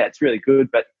 So it's really good.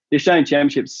 But the Australian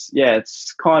Championships,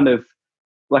 it's kind of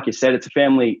like you said, it's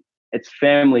family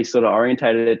sort of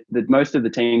orientated. Most of the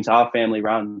teams are family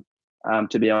run.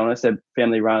 To be honest, they're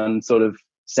family run sort of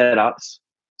setups.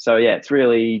 So it's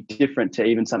really different to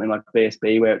even something like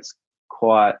BSB, where it's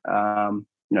quite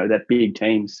that big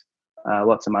teams,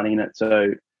 lots of money in it.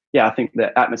 So I think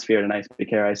the atmosphere at an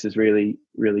ASBK race is really,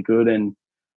 really good, and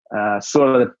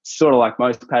sort of like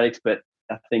most paddocks, but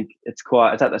I think it's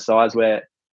at the size where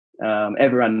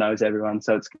everyone knows everyone.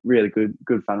 So it's really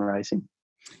good fun racing.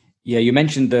 Yeah, you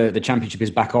mentioned the championship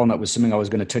is back on. That was something I was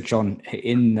going to touch on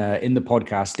in the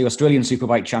podcast. The Australian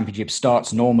Superbike Championship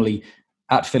starts normally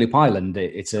at Phillip Island.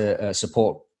 It's a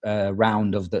support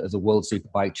round of the World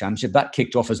Superbike Championship. That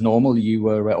kicked off as normal. You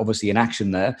were obviously in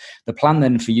action there. The plan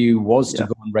then for you was to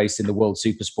go and race in the World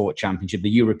Supersport Championship, the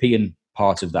European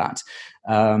part of that.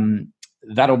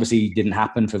 That obviously didn't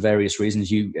happen for various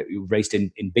reasons. You raced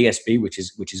in BSB, which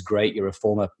is great. You're a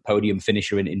former podium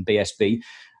finisher in BSB.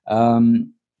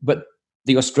 But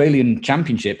the Australian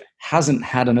Championship hasn't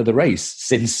had another race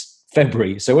since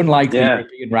February. So unlike the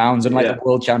European rounds, unlike the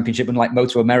World Championship, and like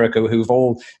Moto America, who've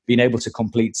all been able to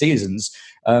complete seasons,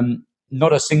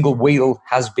 not a single wheel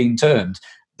has been turned.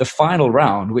 The final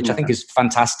round, which I think is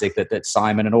fantastic that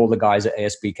Simon and all the guys at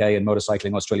ASBK and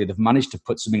Motorcycling Australia, they've managed to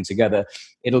put something together.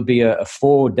 It'll be a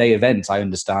 4-day event, I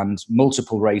understand,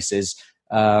 multiple races.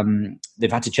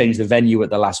 They've had to change the venue at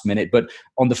the last minute, but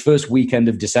on the first weekend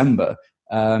of December,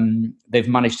 they've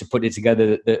managed to put it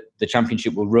together that the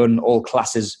championship will run, all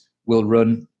classes will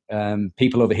run.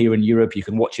 People over here in Europe, you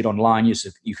can watch it online.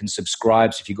 You can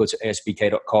subscribe. So if you go to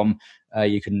aspk.com,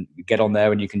 you can get on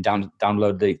there and you can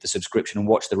download the subscription and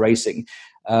watch the racing.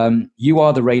 You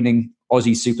are the reigning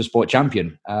Aussie Supersport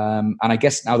champion. And I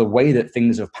guess now the way that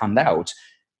things have panned out,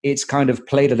 it's kind of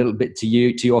played a little bit to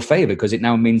your favor, because it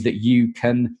now means that you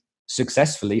can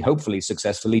hopefully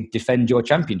successfully defend your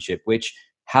championship, which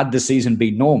had the season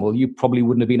been normal, you probably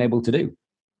wouldn't have been able to do.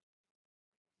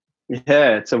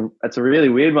 Yeah, it's a really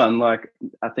weird one. Like,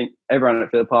 I think everyone at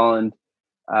Phillip Island,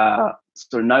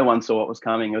 sort of no one saw what was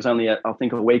coming. It was only, I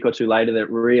think, a week or two later that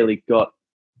really got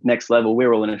next level. We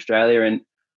were all in Australia, and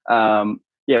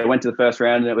went to the first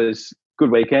round, and it was a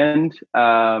good weekend.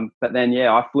 But then,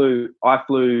 I flew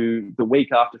the week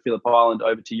after Phillip Island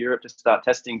over to Europe to start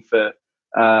testing for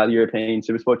the European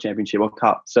Supersport Championship or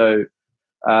Cup. So,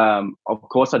 of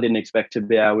course, I didn't expect to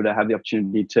be able to have the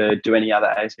opportunity to do any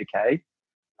other ASPK.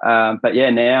 But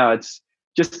now it's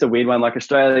just a weird one. Like,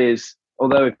 Australia is,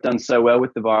 although we've done so well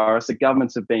with the virus, the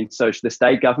governments have been the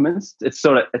state governments, it's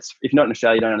if not in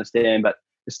Australia, you don't understand, but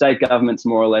the state governments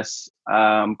more or less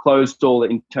closed all the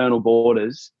internal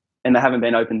borders, and they haven't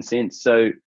been open since. So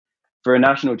for a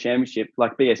national championship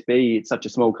like BSB, it's such a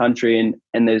small country,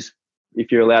 and there's,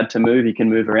 if you're allowed to move, you can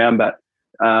move around, but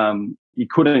you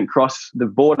couldn't cross the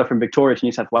border from Victoria to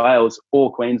New South Wales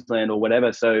or Queensland or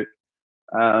whatever. So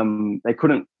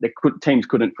teams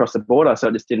couldn't cross the border, so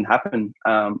it just didn't happen,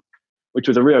 which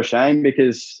was a real shame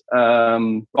because,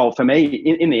 for me,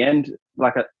 in the end,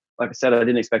 like I said, I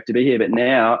didn't expect to be here, but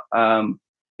now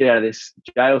get out of this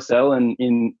jail cell and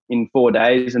in 4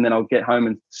 days, and then I'll get home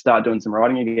and start doing some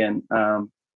riding again,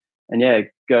 and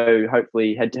go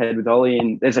hopefully head to head with Ollie.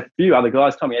 And there's a few other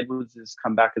guys. Tommy Edwards has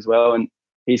come back as well, and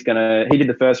he did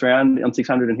the first round on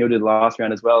 600, and he'll do the last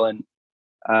round as well. And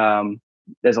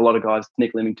there's a lot of guys,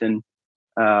 Nick Limington,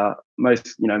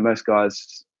 most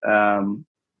guys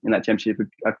in that championship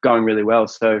are going really well.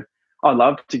 So I'd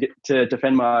love to get to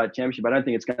defend my championship. I don't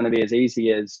think it's going to be as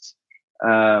easy as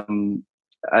I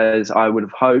would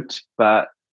have hoped. But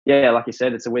like you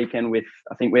said, it's a weekend with,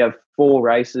 I think we have 4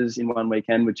 races in one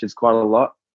weekend, which is quite a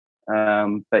lot.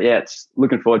 But it's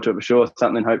looking forward to it for sure.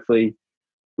 Something hopefully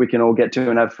we can all get to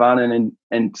and have fun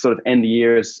and sort of end the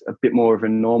year as a bit more of a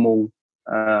normal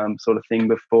sort of thing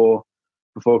before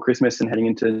Christmas and heading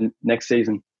into next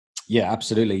season. Yeah,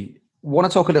 absolutely. Want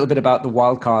to talk a little bit about the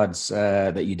wildcards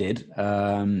that you did,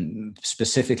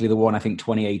 specifically the one, I think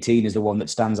 2018 is the one that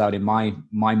stands out in my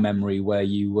memory, where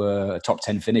you were a top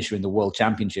 10 finisher in the World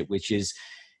Championship, which is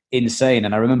insane.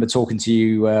 And I remember talking to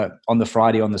you on the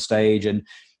Friday on the stage, and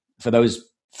for those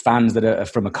fans that are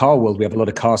from a car world, we have a lot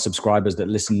of car subscribers that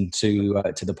listen to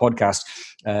the podcast.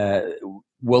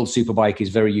 World Superbike is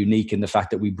very unique in the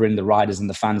fact that we bring the riders and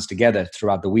the fans together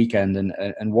throughout the weekend.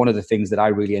 And one of the things that I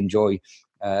really enjoy,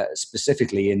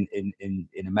 specifically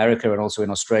in America and also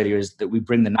in Australia, is that we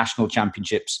bring the national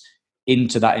championships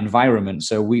into that environment.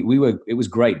 So it was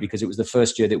great because it was the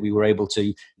first year that we were able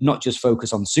to not just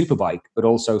focus on Superbike, but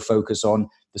also focus on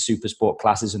the super sport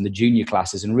classes and the junior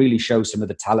classes, and really show some of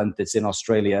the talent that's in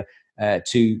Australia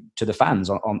to the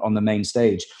fans on the main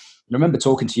stage. And I remember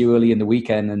talking to you early in the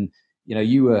weekend, and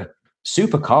you were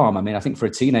super calm. I mean, I think for a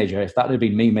teenager, if that had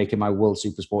been me making my World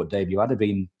Supersport debut, I'd have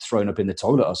been thrown up in the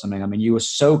toilet or something. I mean, you were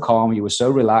so calm, you were so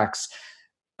relaxed,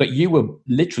 but you were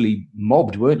literally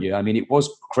mobbed, weren't you? I mean, it was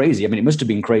crazy. I mean, it must have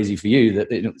been crazy for you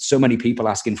that so many people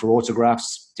asking for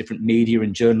autographs, different media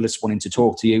and journalists wanting to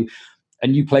talk to you,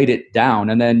 and you played it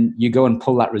down, and then you go and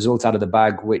pull that result out of the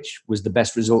bag, which was the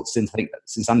best result since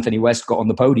Anthony West got on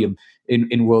the podium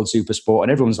in World Supersport.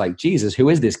 And everyone's like, Jesus, who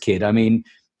is this kid? I mean,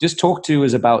 just talk to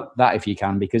us about that if you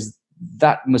can, because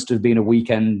that must have been a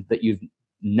weekend that you've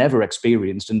never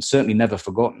experienced and certainly never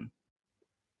forgotten.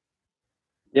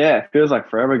 Yeah, it feels like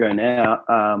forever ago now.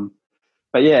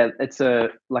 But it's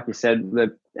like you said,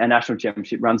 our national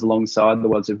championship runs alongside the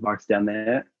World Superbikes down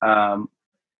there.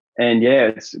 And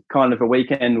it's kind of a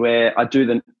weekend where I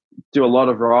do a lot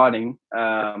of riding.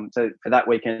 So for that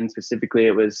weekend specifically,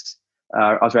 it was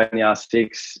I was riding the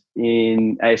R6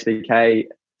 in ASPK,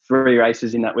 3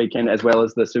 races in that weekend, as well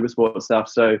as the Supersport stuff.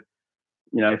 So,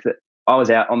 I was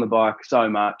out on the bike so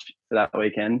much for that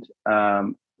weekend.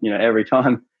 Every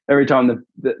time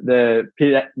the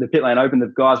pit lane opened,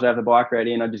 the guys would have the bike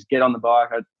ready, and I'd just get on the bike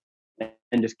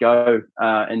and just go.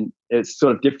 And it's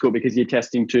sort of difficult because you're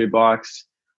testing 2 bikes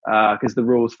because the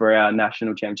rules for our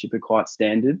national championship are quite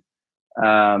standard.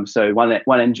 So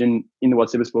one engine in the World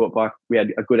Supersport bike, we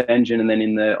had a good engine, and then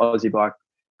in the Aussie bike,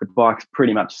 the bike's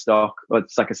pretty much stock, or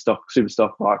it's like a super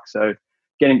stock bike. So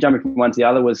jumping from one to the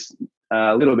other was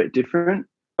a little bit different.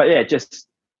 But yeah, just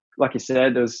like you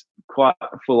said, it was quite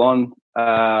full on.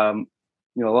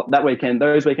 That weekend,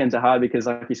 those weekends are hard because,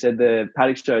 like you said, the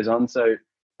paddock show's on, so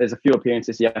there's a few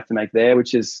appearances you have to make there,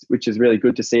 which is really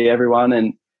good to see everyone.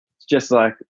 And it's just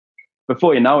like,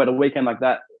 before you know it, a weekend like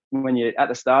that, when you're at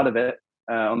the start of it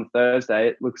on the Thursday,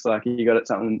 it looks like you got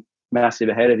something massive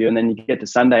ahead of you, and then you get to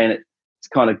Sunday and it's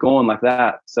kind of gone like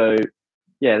that. So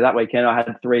yeah, that weekend I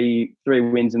had three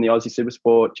wins in the Aussie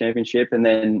Supersport Championship, and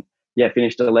then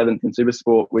finished 11th in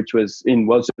Supersport, which was in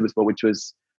World Supersport, which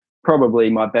was probably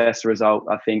my best result,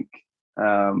 I think,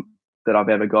 that I've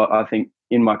ever got, I think,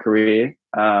 in my career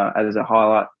as a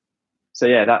highlight. So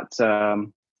yeah, that's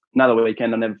another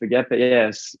weekend I'll never forget. But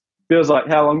yes, feels like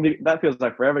that feels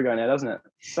like forever ago now, doesn't it?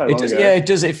 So long ago. Yeah, it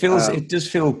does. It does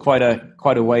feel quite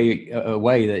a way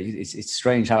away. That it's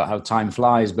strange how time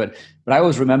flies. But I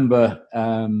always remember.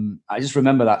 I just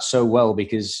remember that so well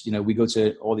because we go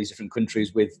to all these different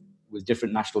countries with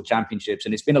different national championships,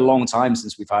 and it's been a long time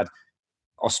since we've had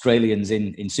Australians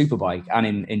in Superbike and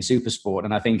in Supersport,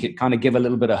 and I think it kind of give a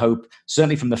little bit of hope,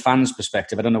 certainly from the fans'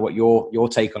 perspective. I don't know what your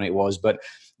take on it was, but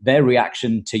their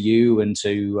reaction to you and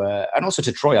also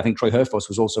to Troy. I think Troy Herfoss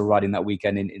was also riding that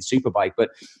weekend in Superbike,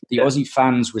 but the Aussie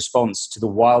fans' response to the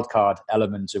wildcard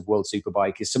element of World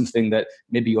Superbike is something that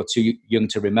maybe you're too young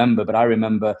to remember, but I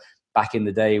remember back in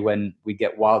the day when we'd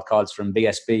get wildcards from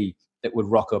BSB that would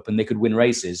rock up and they could win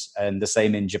races. And the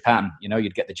same in Japan,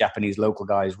 you'd get the Japanese local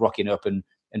guys rocking up and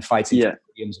fighting for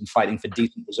podiums and fighting for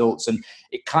decent results. And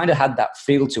it kind of had that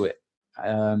feel to it.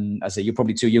 I say you're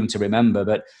probably too young to remember,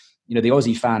 but the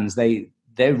Aussie fans,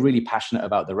 they're really passionate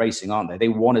about the racing, aren't they? They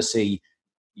want to see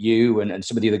you and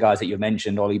some of the other guys that you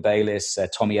mentioned, Ollie Bayliss,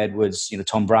 Tommy Edwards,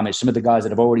 Tom Bramage, some of the guys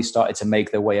that have already started to make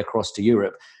their way across to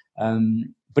Europe.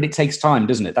 But it takes time,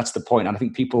 doesn't it? That's the point. And I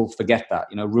think people forget that,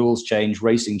 rules change,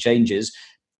 racing changes.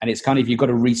 And it's kind of, you've got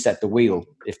to reset the wheel,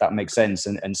 if that makes sense,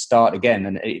 and start again.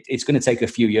 And it's going to take a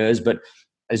few years. But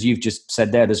as you've just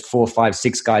said there's 4, 5,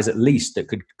 6 guys at least that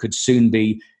could soon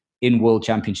be in World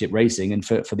Championship racing. And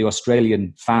for the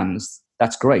Australian fans,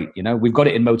 that's great. We've got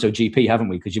it in MotoGP, haven't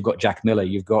we? Because you've got Jack Miller,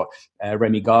 you've got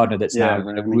Remy Gardner that's now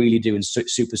really doing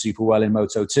super, super well in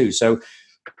Moto2. So,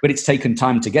 but it's taken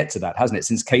time to get to that, hasn't it?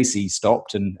 Since Casey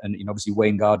stopped and obviously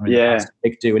Wayne Gardner and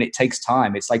Big Do, and it takes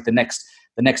time. It's like the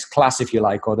next class, if you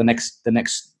like, or the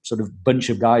next sort of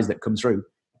bunch of guys that come through.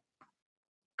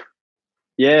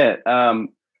 Yeah, the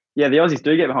Aussies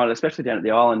do get behind it, especially down at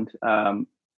the island,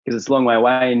 because it's a long way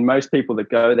away, and most people that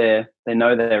go there, they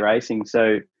know they're racing.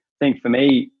 So I think for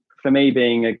me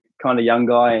being a kind of young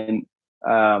guy, and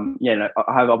I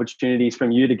have opportunities from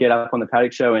you to get up on the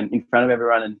paddock show and in front of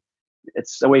everyone, and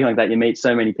it's a week like that you meet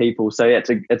so many people. So yeah,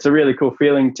 it's a really cool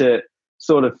feeling to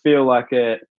sort of feel like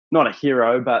not a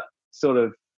hero, but sort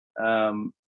of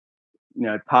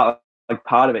part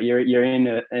of it. You're in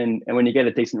it, and when you get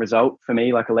a decent result, for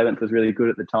me, like 11th was really good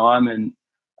at the time, and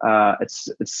it's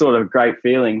sort of a great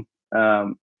feeling.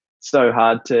 So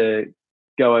hard to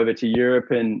go over to Europe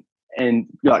and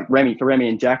like Remy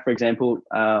and Jack, for example,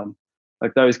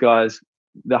 like those guys,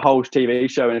 the whole TV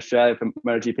show in Australia for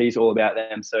MotoGP is all about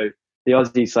them. So the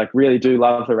Aussies like really do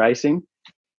love the racing.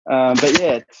 But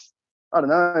yeah, I don't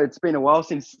know. It's been a while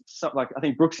since I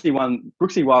think Brooksy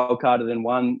wildcarded and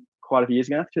won quite a few years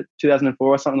ago, 2004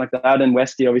 or something like that. And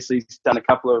Westy obviously done a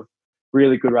couple of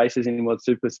really good races in World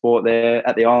Supersport there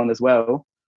at the island as well.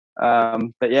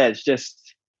 But yeah, it's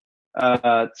just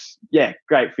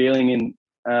great feeling,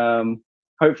 and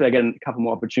hopefully I get a couple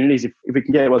more opportunities. If we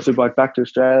can get World Superbike back to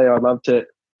Australia, I'd love to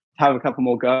have a couple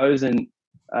more goes. And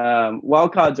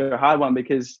wildcards are a hard one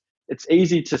because it's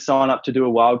easy to sign up to do a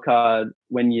wildcard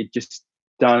when you just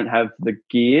don't have the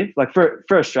gear. Like for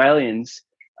Australians,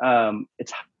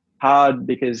 it's hard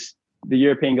because the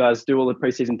European guys do all the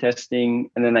preseason testing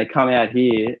and then they come out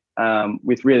here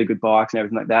with really good bikes and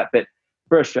everything like that. But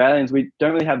for Australians, we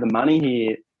don't really have the money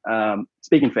here.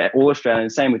 Speaking for all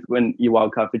Australians, same with when you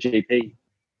wildcard for GP,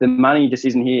 the money just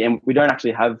isn't here, and we don't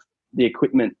actually have the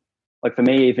equipment. Like for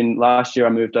me, even last year I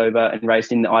moved over and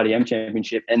raced in the IDM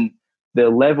Championship, and the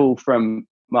level from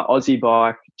my Aussie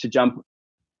bike to jump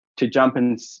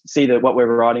and see what we're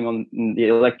riding on the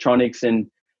electronics and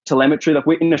telemetry. Like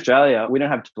in Australia, we don't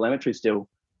have telemetry still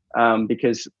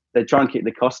because they try and keep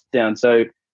the costs down. So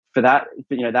for that,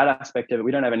 that aspect of it,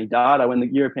 we don't have any data. When the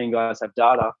European guys have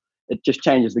data, it just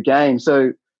changes the game.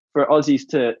 So for Aussies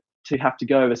to have to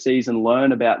go overseas and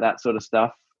learn about that sort of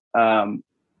stuff,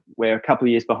 we're a couple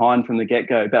of years behind from the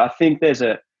get-go. But I think there's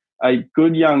a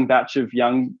good young batch of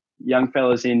young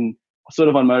fellas in sort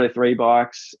of on Moto3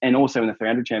 bikes, and also in the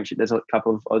 300 Championship, there's a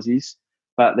couple of Aussies.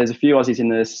 But there's a few Aussies in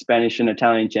the Spanish and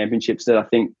Italian championships that I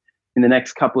think in the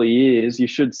next couple of years you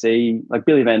should see, like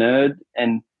Billy Van Erd,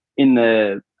 and in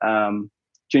the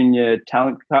Junior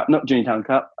Talent Cup, not Junior Talent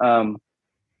Cup,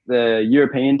 the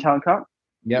European Talent Cup,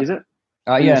 is it?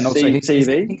 Yeah, and also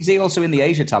CV. Is he also in the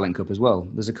Asia Talent Cup as well?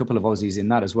 There's a couple of Aussies in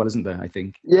that as well, isn't there? I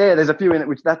think. Yeah, there's a few in it,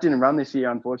 which that didn't run this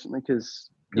year, unfortunately, because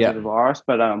of the virus.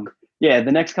 But yeah,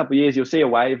 the next couple of years you'll see a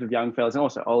wave of young fellas, and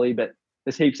also Ollie. But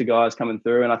there's heaps of guys coming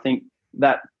through, and I think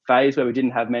that phase where we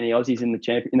didn't have many Aussies in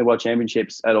the World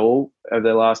Championships at all over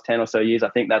the last 10 or so years, I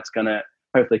think that's going to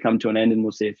hopefully come to an end, and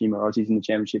we'll see a few more Aussies in the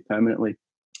championship permanently.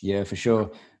 Yeah, for sure.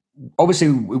 Obviously,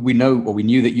 we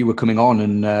knew that you were coming on,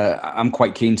 and I'm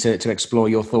quite keen to explore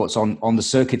your thoughts on the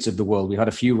circuits of the world. We had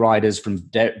a few riders from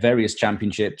various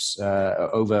championships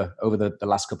over the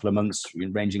last couple of months,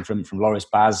 ranging from Loris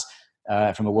Baz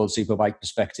from a World Superbike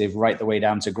perspective, right the way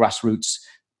down to grassroots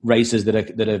racers that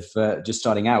have just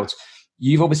starting out.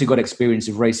 You've obviously got experience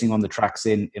of racing on the tracks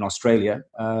in Australia,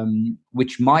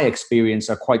 which my experience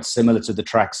are quite similar to the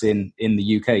tracks in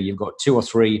the UK. You've got 2 or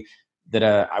 3 that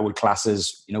are, I would class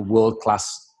as,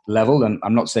 world-class level. And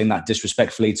I'm not saying that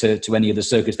disrespectfully to any of the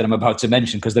circuits that I'm about to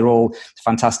mention, because they're all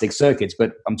fantastic circuits,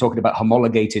 but I'm talking about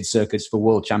homologated circuits for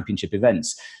World Championship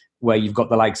events, where you've got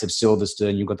the likes of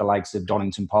Silverstone, you've got the likes of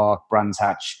Donington Park, Brands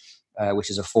Hatch, which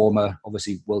is a former,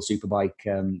 obviously, World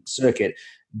Superbike circuit.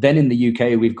 Then in the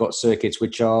UK, we've got circuits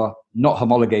which are not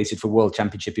homologated for World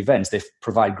Championship events. They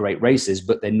provide great races,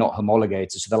 but they're not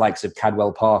homologated. So the likes of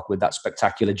Cadwell Park with that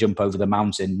spectacular jump over the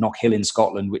mountain, Knockhill in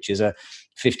Scotland, which is a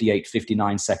 58,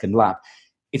 59 second lap.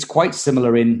 It's quite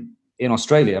similar in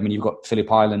Australia. I mean, you've got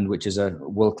Phillip Island, which is a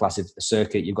world-class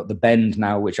circuit. You've got the Bend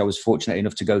now, which I was fortunate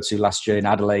enough to go to last year in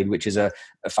Adelaide, which is a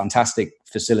fantastic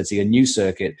facility, a new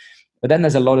circuit. But then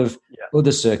there's a lot of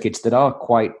other circuits that are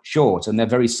quite short, and they're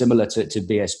very similar to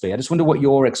BSB. I just wonder what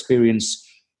your experience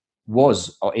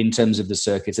was in terms of the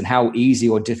circuits, and how easy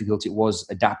or difficult it was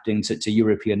adapting to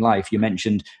European life. You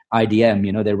mentioned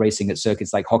IDM, they're racing at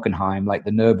circuits like Hockenheim, like the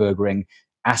Nürburgring,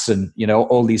 Assen,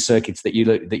 all these circuits that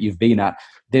you've been at.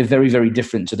 They're very, very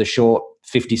different to the short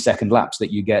 50-second laps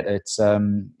that you get at, I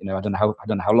don't know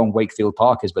how long Wakefield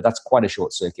Park is, but that's quite a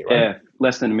short circuit, right? Yeah,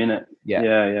 less than a minute.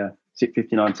 Yeah.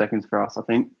 59 seconds for us, I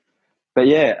think. But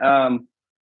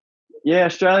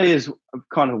Australia is a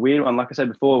kind of weird one. Like I said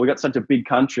before, we got such a big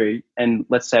country, and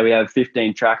let's say we have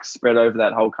 15 tracks spread over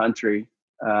that whole country.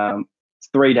 It's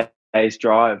 3 days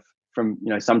drive from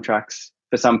some tracks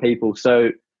for some people.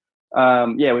 So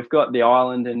we've got the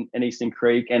Island and Eastern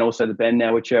Creek, and also the Bend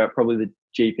now, which are probably the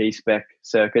GP spec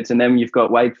circuits. And then you've got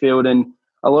Wakefield and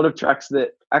a lot of tracks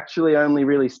that actually only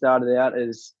really started out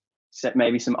as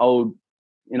maybe some old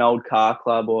car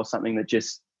club or something that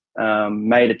just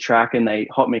made a track and they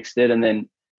hot mixed it, and then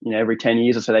every 10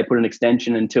 years or so they put an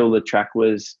extension until the track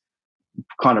was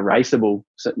kind of raceable.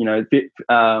 So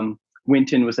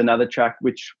Winton was another track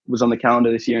which was on the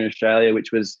calendar this year in Australia,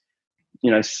 which was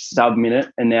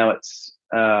sub-minute, and now it's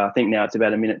I think now it's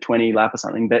about a minute 20 lap or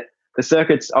something. But the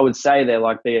circuits, I would say they're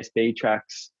like BSB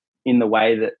tracks in the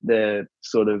way that the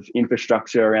sort of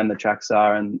infrastructure around the tracks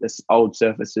are, and the old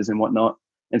surfaces and whatnot,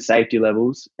 and safety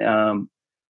levels.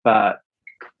 But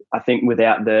I think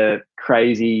without the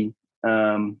crazy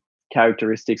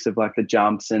characteristics of like the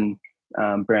jumps and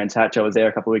Brands Hatch, I was there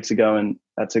a couple of weeks ago, and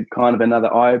that's a kind of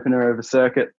another eye-opener of a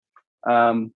circuit.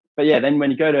 But yeah, then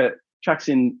when you go to tracks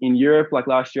in Europe, like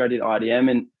last year I did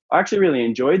IDM, and I actually really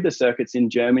enjoyed the circuits in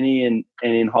Germany and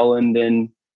in Holland, and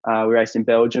we raced in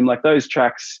Belgium. Like those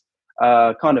tracks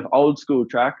are kind of old school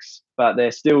tracks, but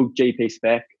they're still GP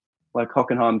spec. Like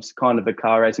Hockenheim's kind of a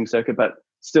car racing circuit, but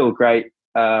still great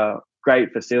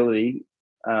facility.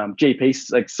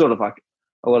 GP's like sort of like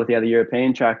a lot of the other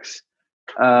European tracks.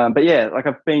 But yeah, like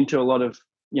I've been to a lot of,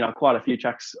 quite a few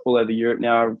tracks all over Europe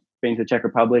now. I've been to the Czech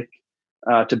Republic,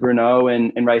 to Brno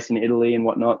and race in Italy and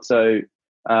whatnot. So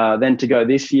then to go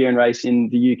this year and race in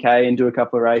the UK and do a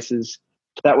couple of races,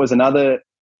 that was another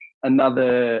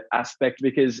aspect,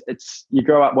 because you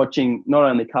grow up watching not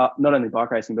only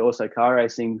bike racing but also car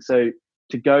racing. So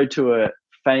to go to a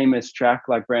famous track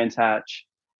like Brands Hatch,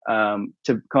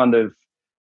 to kind of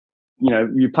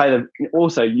you play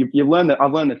you learn that.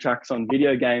 I've learned the tracks on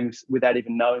video games without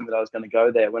even knowing that I was going to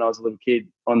go there when I was a little kid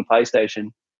on PlayStation.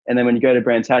 And then when you go to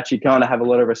Brands Hatch, you kind of have a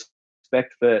lot of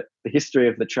respect for the history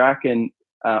of the track, and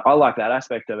I like that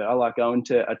aspect of it. I like going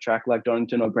to a track like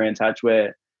Donington or Brands Hatch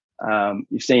where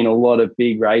you've seen a lot of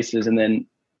big races, and then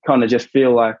kind of just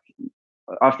feel like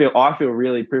I feel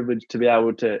really privileged to be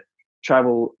able to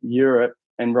travel Europe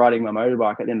and riding my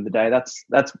motorbike. At the end of the day, that's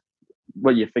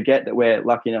what you forget that we're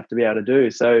lucky enough to be able to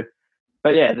do. So,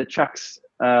 but yeah, the tracks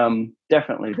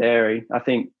definitely vary. I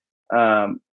think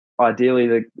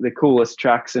ideally the coolest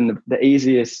tracks and the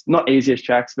easiest, not easiest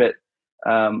tracks, but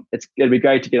it'd be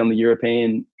great to get on the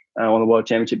European on the World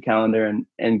Championship calendar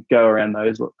and go around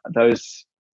those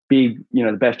big,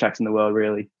 the best tracks in the world,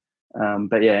 really.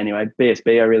 But yeah, anyway,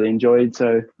 BSB I really enjoyed,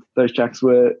 so those tracks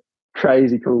were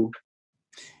crazy cool.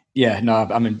 Yeah, no,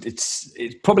 I mean, it's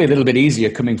probably a little bit easier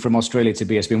coming from Australia to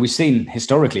BSB. And we've seen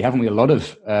historically, haven't we, a lot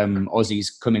of Aussies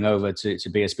coming over to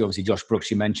BSB. Obviously, Josh Brooks,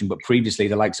 you mentioned, but previously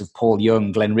the likes of Paul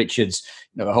Young, Glenn Richards,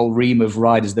 a whole ream of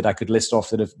riders that I could list off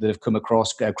that have come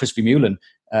across. Chris Vermeulen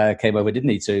came over,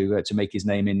 didn't he, to make his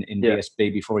name in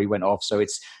BSB before he went off. So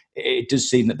it does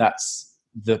seem that's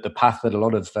the path that a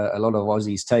lot of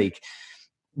Aussies take.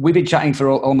 We've been chatting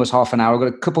for almost half an hour. I've got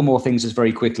a couple more things just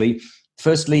very quickly.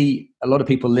 Firstly, a lot of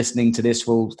people listening to this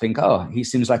will think, "Oh, he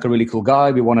seems like a really cool guy.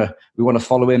 We want to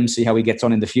follow him, see how he gets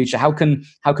on in the future." How can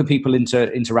people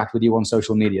interact with you on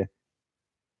social media?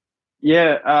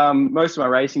 Yeah, most of my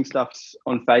racing stuff's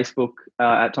on Facebook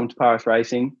at Tom Taparis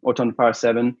Racing or Tom Taparis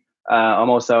 7. I'm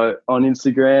also on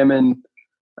Instagram and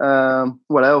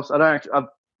what else? I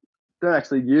don't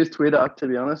actually use Twitter, to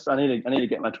be honest. I need to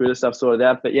get my Twitter stuff sorted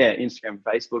out. But yeah, Instagram and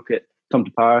Facebook at Tom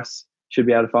Taparis should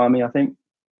be able to find me, I think.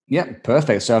 Yeah,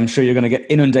 perfect. So I'm sure you're going to get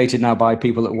inundated now by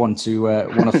people that want to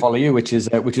follow you, which is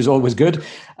always good.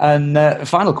 And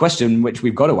final question, which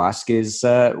we've got to ask, is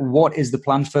what is the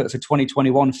plan for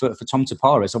 2021 for Tom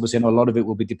Taparis? Obviously, I know a lot of it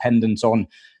will be dependent on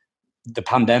the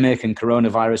pandemic and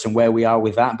coronavirus and where we are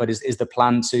with that. But is the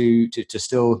plan to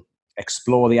still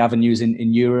explore the avenues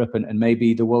in Europe and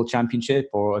maybe the World Championship,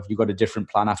 or have you got a different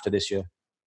plan after this year?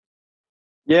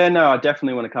 Yeah, no, I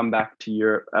definitely want to come back to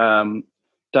Europe.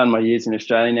 Done my years in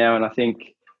Australia now, and I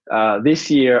think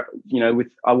this year,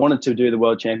 I wanted to do the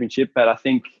World Championship, but I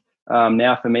think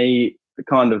now for me, the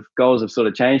kind of goals have sort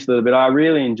of changed a little bit. I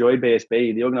really enjoyed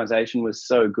BSB. The organisation was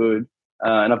so good,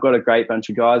 and I've got a great bunch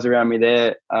of guys around me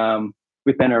there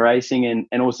with Benno Racing,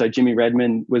 and also Jimmy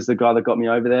Redmond was the guy that got me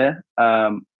over there.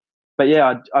 But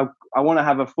yeah, I want to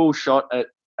have a full shot at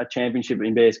a championship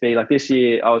in BSB. Like this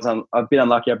year, I've been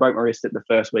unlucky. I broke my wrist at the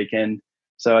first weekend.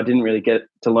 So I didn't really get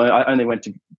to learn. I only went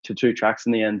to 2 tracks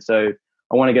in the end. So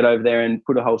I want to get over there and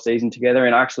put a whole season together.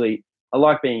 And actually, I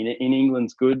like being in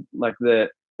England's good. Like the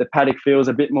paddock feels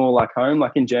a bit more like home.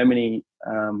 Like in Germany,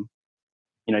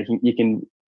 you can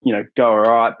go all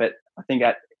right. But I think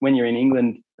when you're in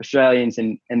England, Australians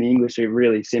and the English are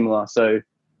really similar. So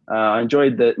I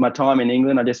enjoyed my time in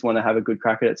England. I just want to have a good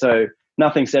crack at it. So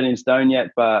nothing set in stone yet,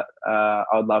 but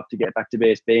I'd love to get back to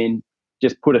BSB and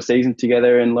just put a season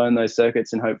together and learn those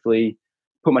circuits and hopefully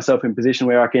put myself in a position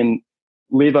where I can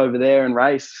live over there and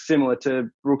race similar to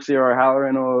Brooksy or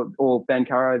O'Halloran or Ben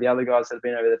Currow, the other guys that have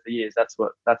been over there for years. That's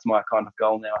my kind of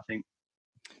goal now, I think.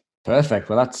 Perfect.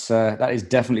 Well, that is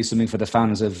definitely something for the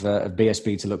fans of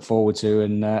BSB to look forward to.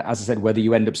 And as I said, whether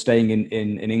you end up staying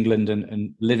in England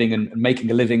and living and making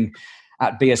a living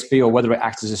at BSB, or whether it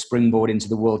acts as a springboard into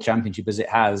the World Championship as it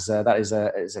has, that is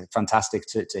a fantastic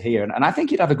to hear. And I think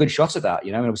you'd have a good shot at that.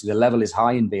 And obviously the level is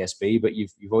high in BSB, but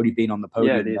you've already been on the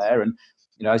podium there. And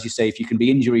as you say, if you can be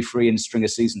injury free and string a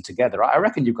season together, I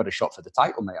reckon you've got a shot for the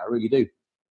title, mate. I really do.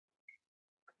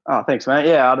 Oh, thanks, mate.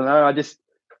 Yeah, I don't know.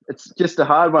 It's just a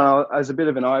hard one. I was a bit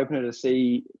of an eye opener to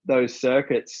see those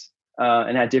circuits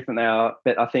and how different they are.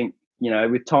 But I think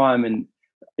with time, and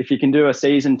if you can do a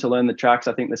season to learn the tracks,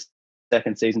 I think the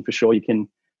second season for sure you can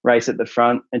race at the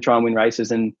front and try and win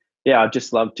races. And yeah, I'd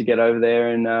just love to get over there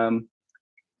and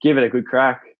give it a good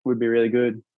crack. Would be really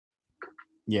good.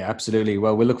 Yeah, absolutely.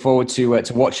 Well, we look forward to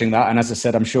watching that. And as I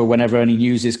said, I'm sure whenever any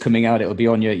news is coming out, it'll be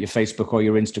on your Facebook or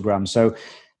your Instagram. So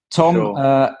Tom,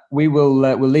 sure.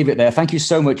 We'll leave it there. Thank you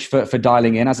so much for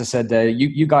dialing in. As I said,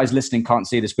 you guys listening can't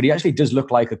see this, but he actually does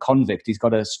look like a convict. He's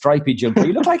got a stripy jumper.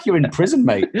 You look like you're in prison,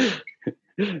 mate.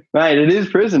 Mate, it is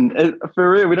prison.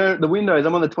 For real, the windows,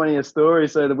 I'm on the 20th story,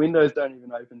 so the windows don't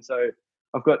even open. So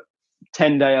I've got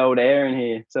 10-day-old air in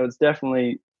here. So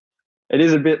it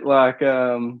is a bit like,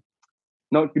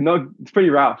 it's pretty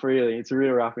rough, really. It's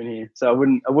real rough in here. So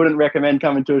I wouldn't recommend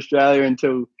coming to Australia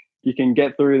until you can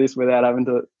get through this without having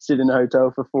to sit in a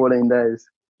hotel for 14 days.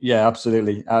 Yeah,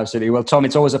 absolutely. Well, Tom,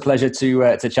 it's always a pleasure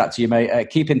to chat to you, mate.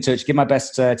 Keep in touch. Give my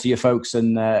best to your folks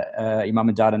and your mum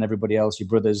and dad and everybody else, your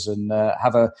brothers, and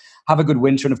have a good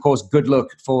winter. And of course, good luck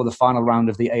for the final round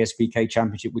of the ASBK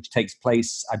Championship, which takes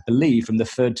place, I believe, from the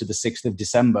 3rd to the 6th of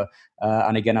December.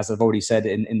 And again, as I've already said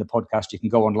in the podcast, you can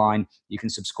go online, you can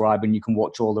subscribe, and you can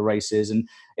watch all the races. And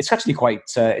it's actually quite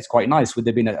nice. With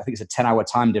there being, I think it's a 10-hour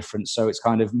time difference, so it's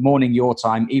kind of morning your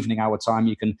time, evening our time.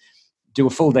 You can do a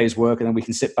full day's work, and then we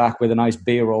can sit back with a nice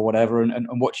beer or whatever and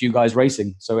watch you guys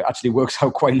racing. So it actually works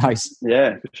out quite nice.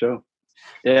 Yeah, for sure.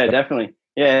 Yeah, definitely.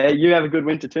 Yeah, you have a good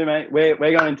winter too, mate. We're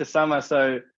going into summer,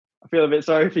 so I feel a bit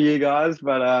sorry for you guys.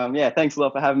 But yeah, thanks a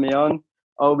lot for having me on.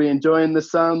 I'll be enjoying the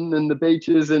sun and the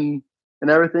beaches and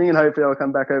everything, and hopefully I'll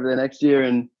come back over there next year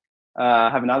and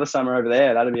have another summer over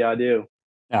there. That'd be ideal.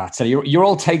 Yeah, I tell you, you're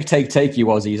all take, you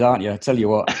Aussies, aren't you? I tell you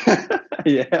what.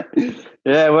 Yeah,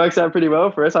 it works out pretty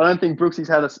well for us. I don't think Brooksy's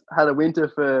had a winter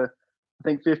for, I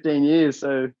think, 15 years,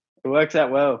 so it works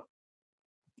out well.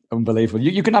 Unbelievable.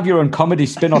 You can have your own comedy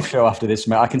spin-off show after this,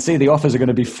 mate. I can see the offers are going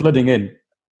to be flooding in.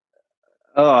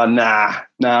 Oh, nah,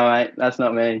 mate, that's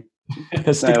not me. Stick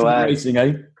to the racing,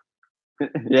 eh?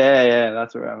 Yeah,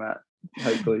 that's where I'm at,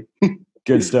 hopefully.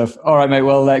 Good stuff. All right, mate.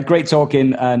 Well, great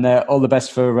talking, and all the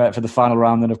best for the final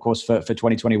round, and of course for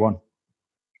 2021.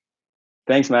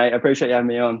 Thanks, mate. I appreciate you having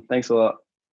me on. Thanks a lot.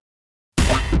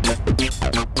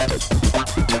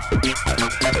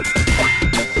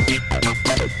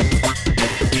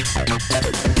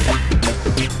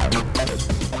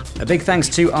 A big thanks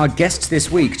to our guests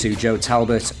this week, to Joe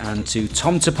Talbot and to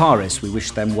Tom Taparis. We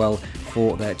wish them well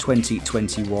for their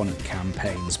 2021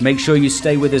 campaigns. Make sure you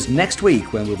stay with us next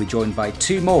week when we'll be joined by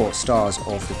two more stars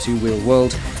of the two-wheel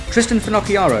world. Tristan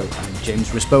Finocchiaro and James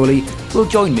Rispoli will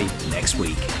join me next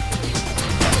week.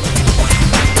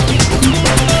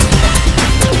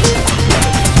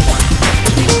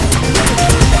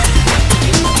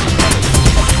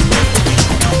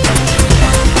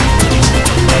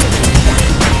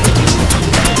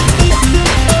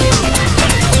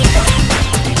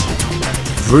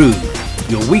 Vroom,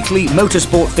 your weekly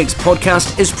Motorsport Fix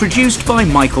podcast, is produced by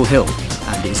Michael Hill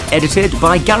and is edited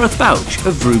by Gareth Bouch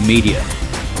of Vroom Media.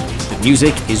 The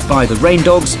music is by the Rain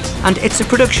Dogs, and it's a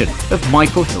production of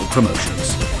Michael Hill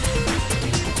Promotions.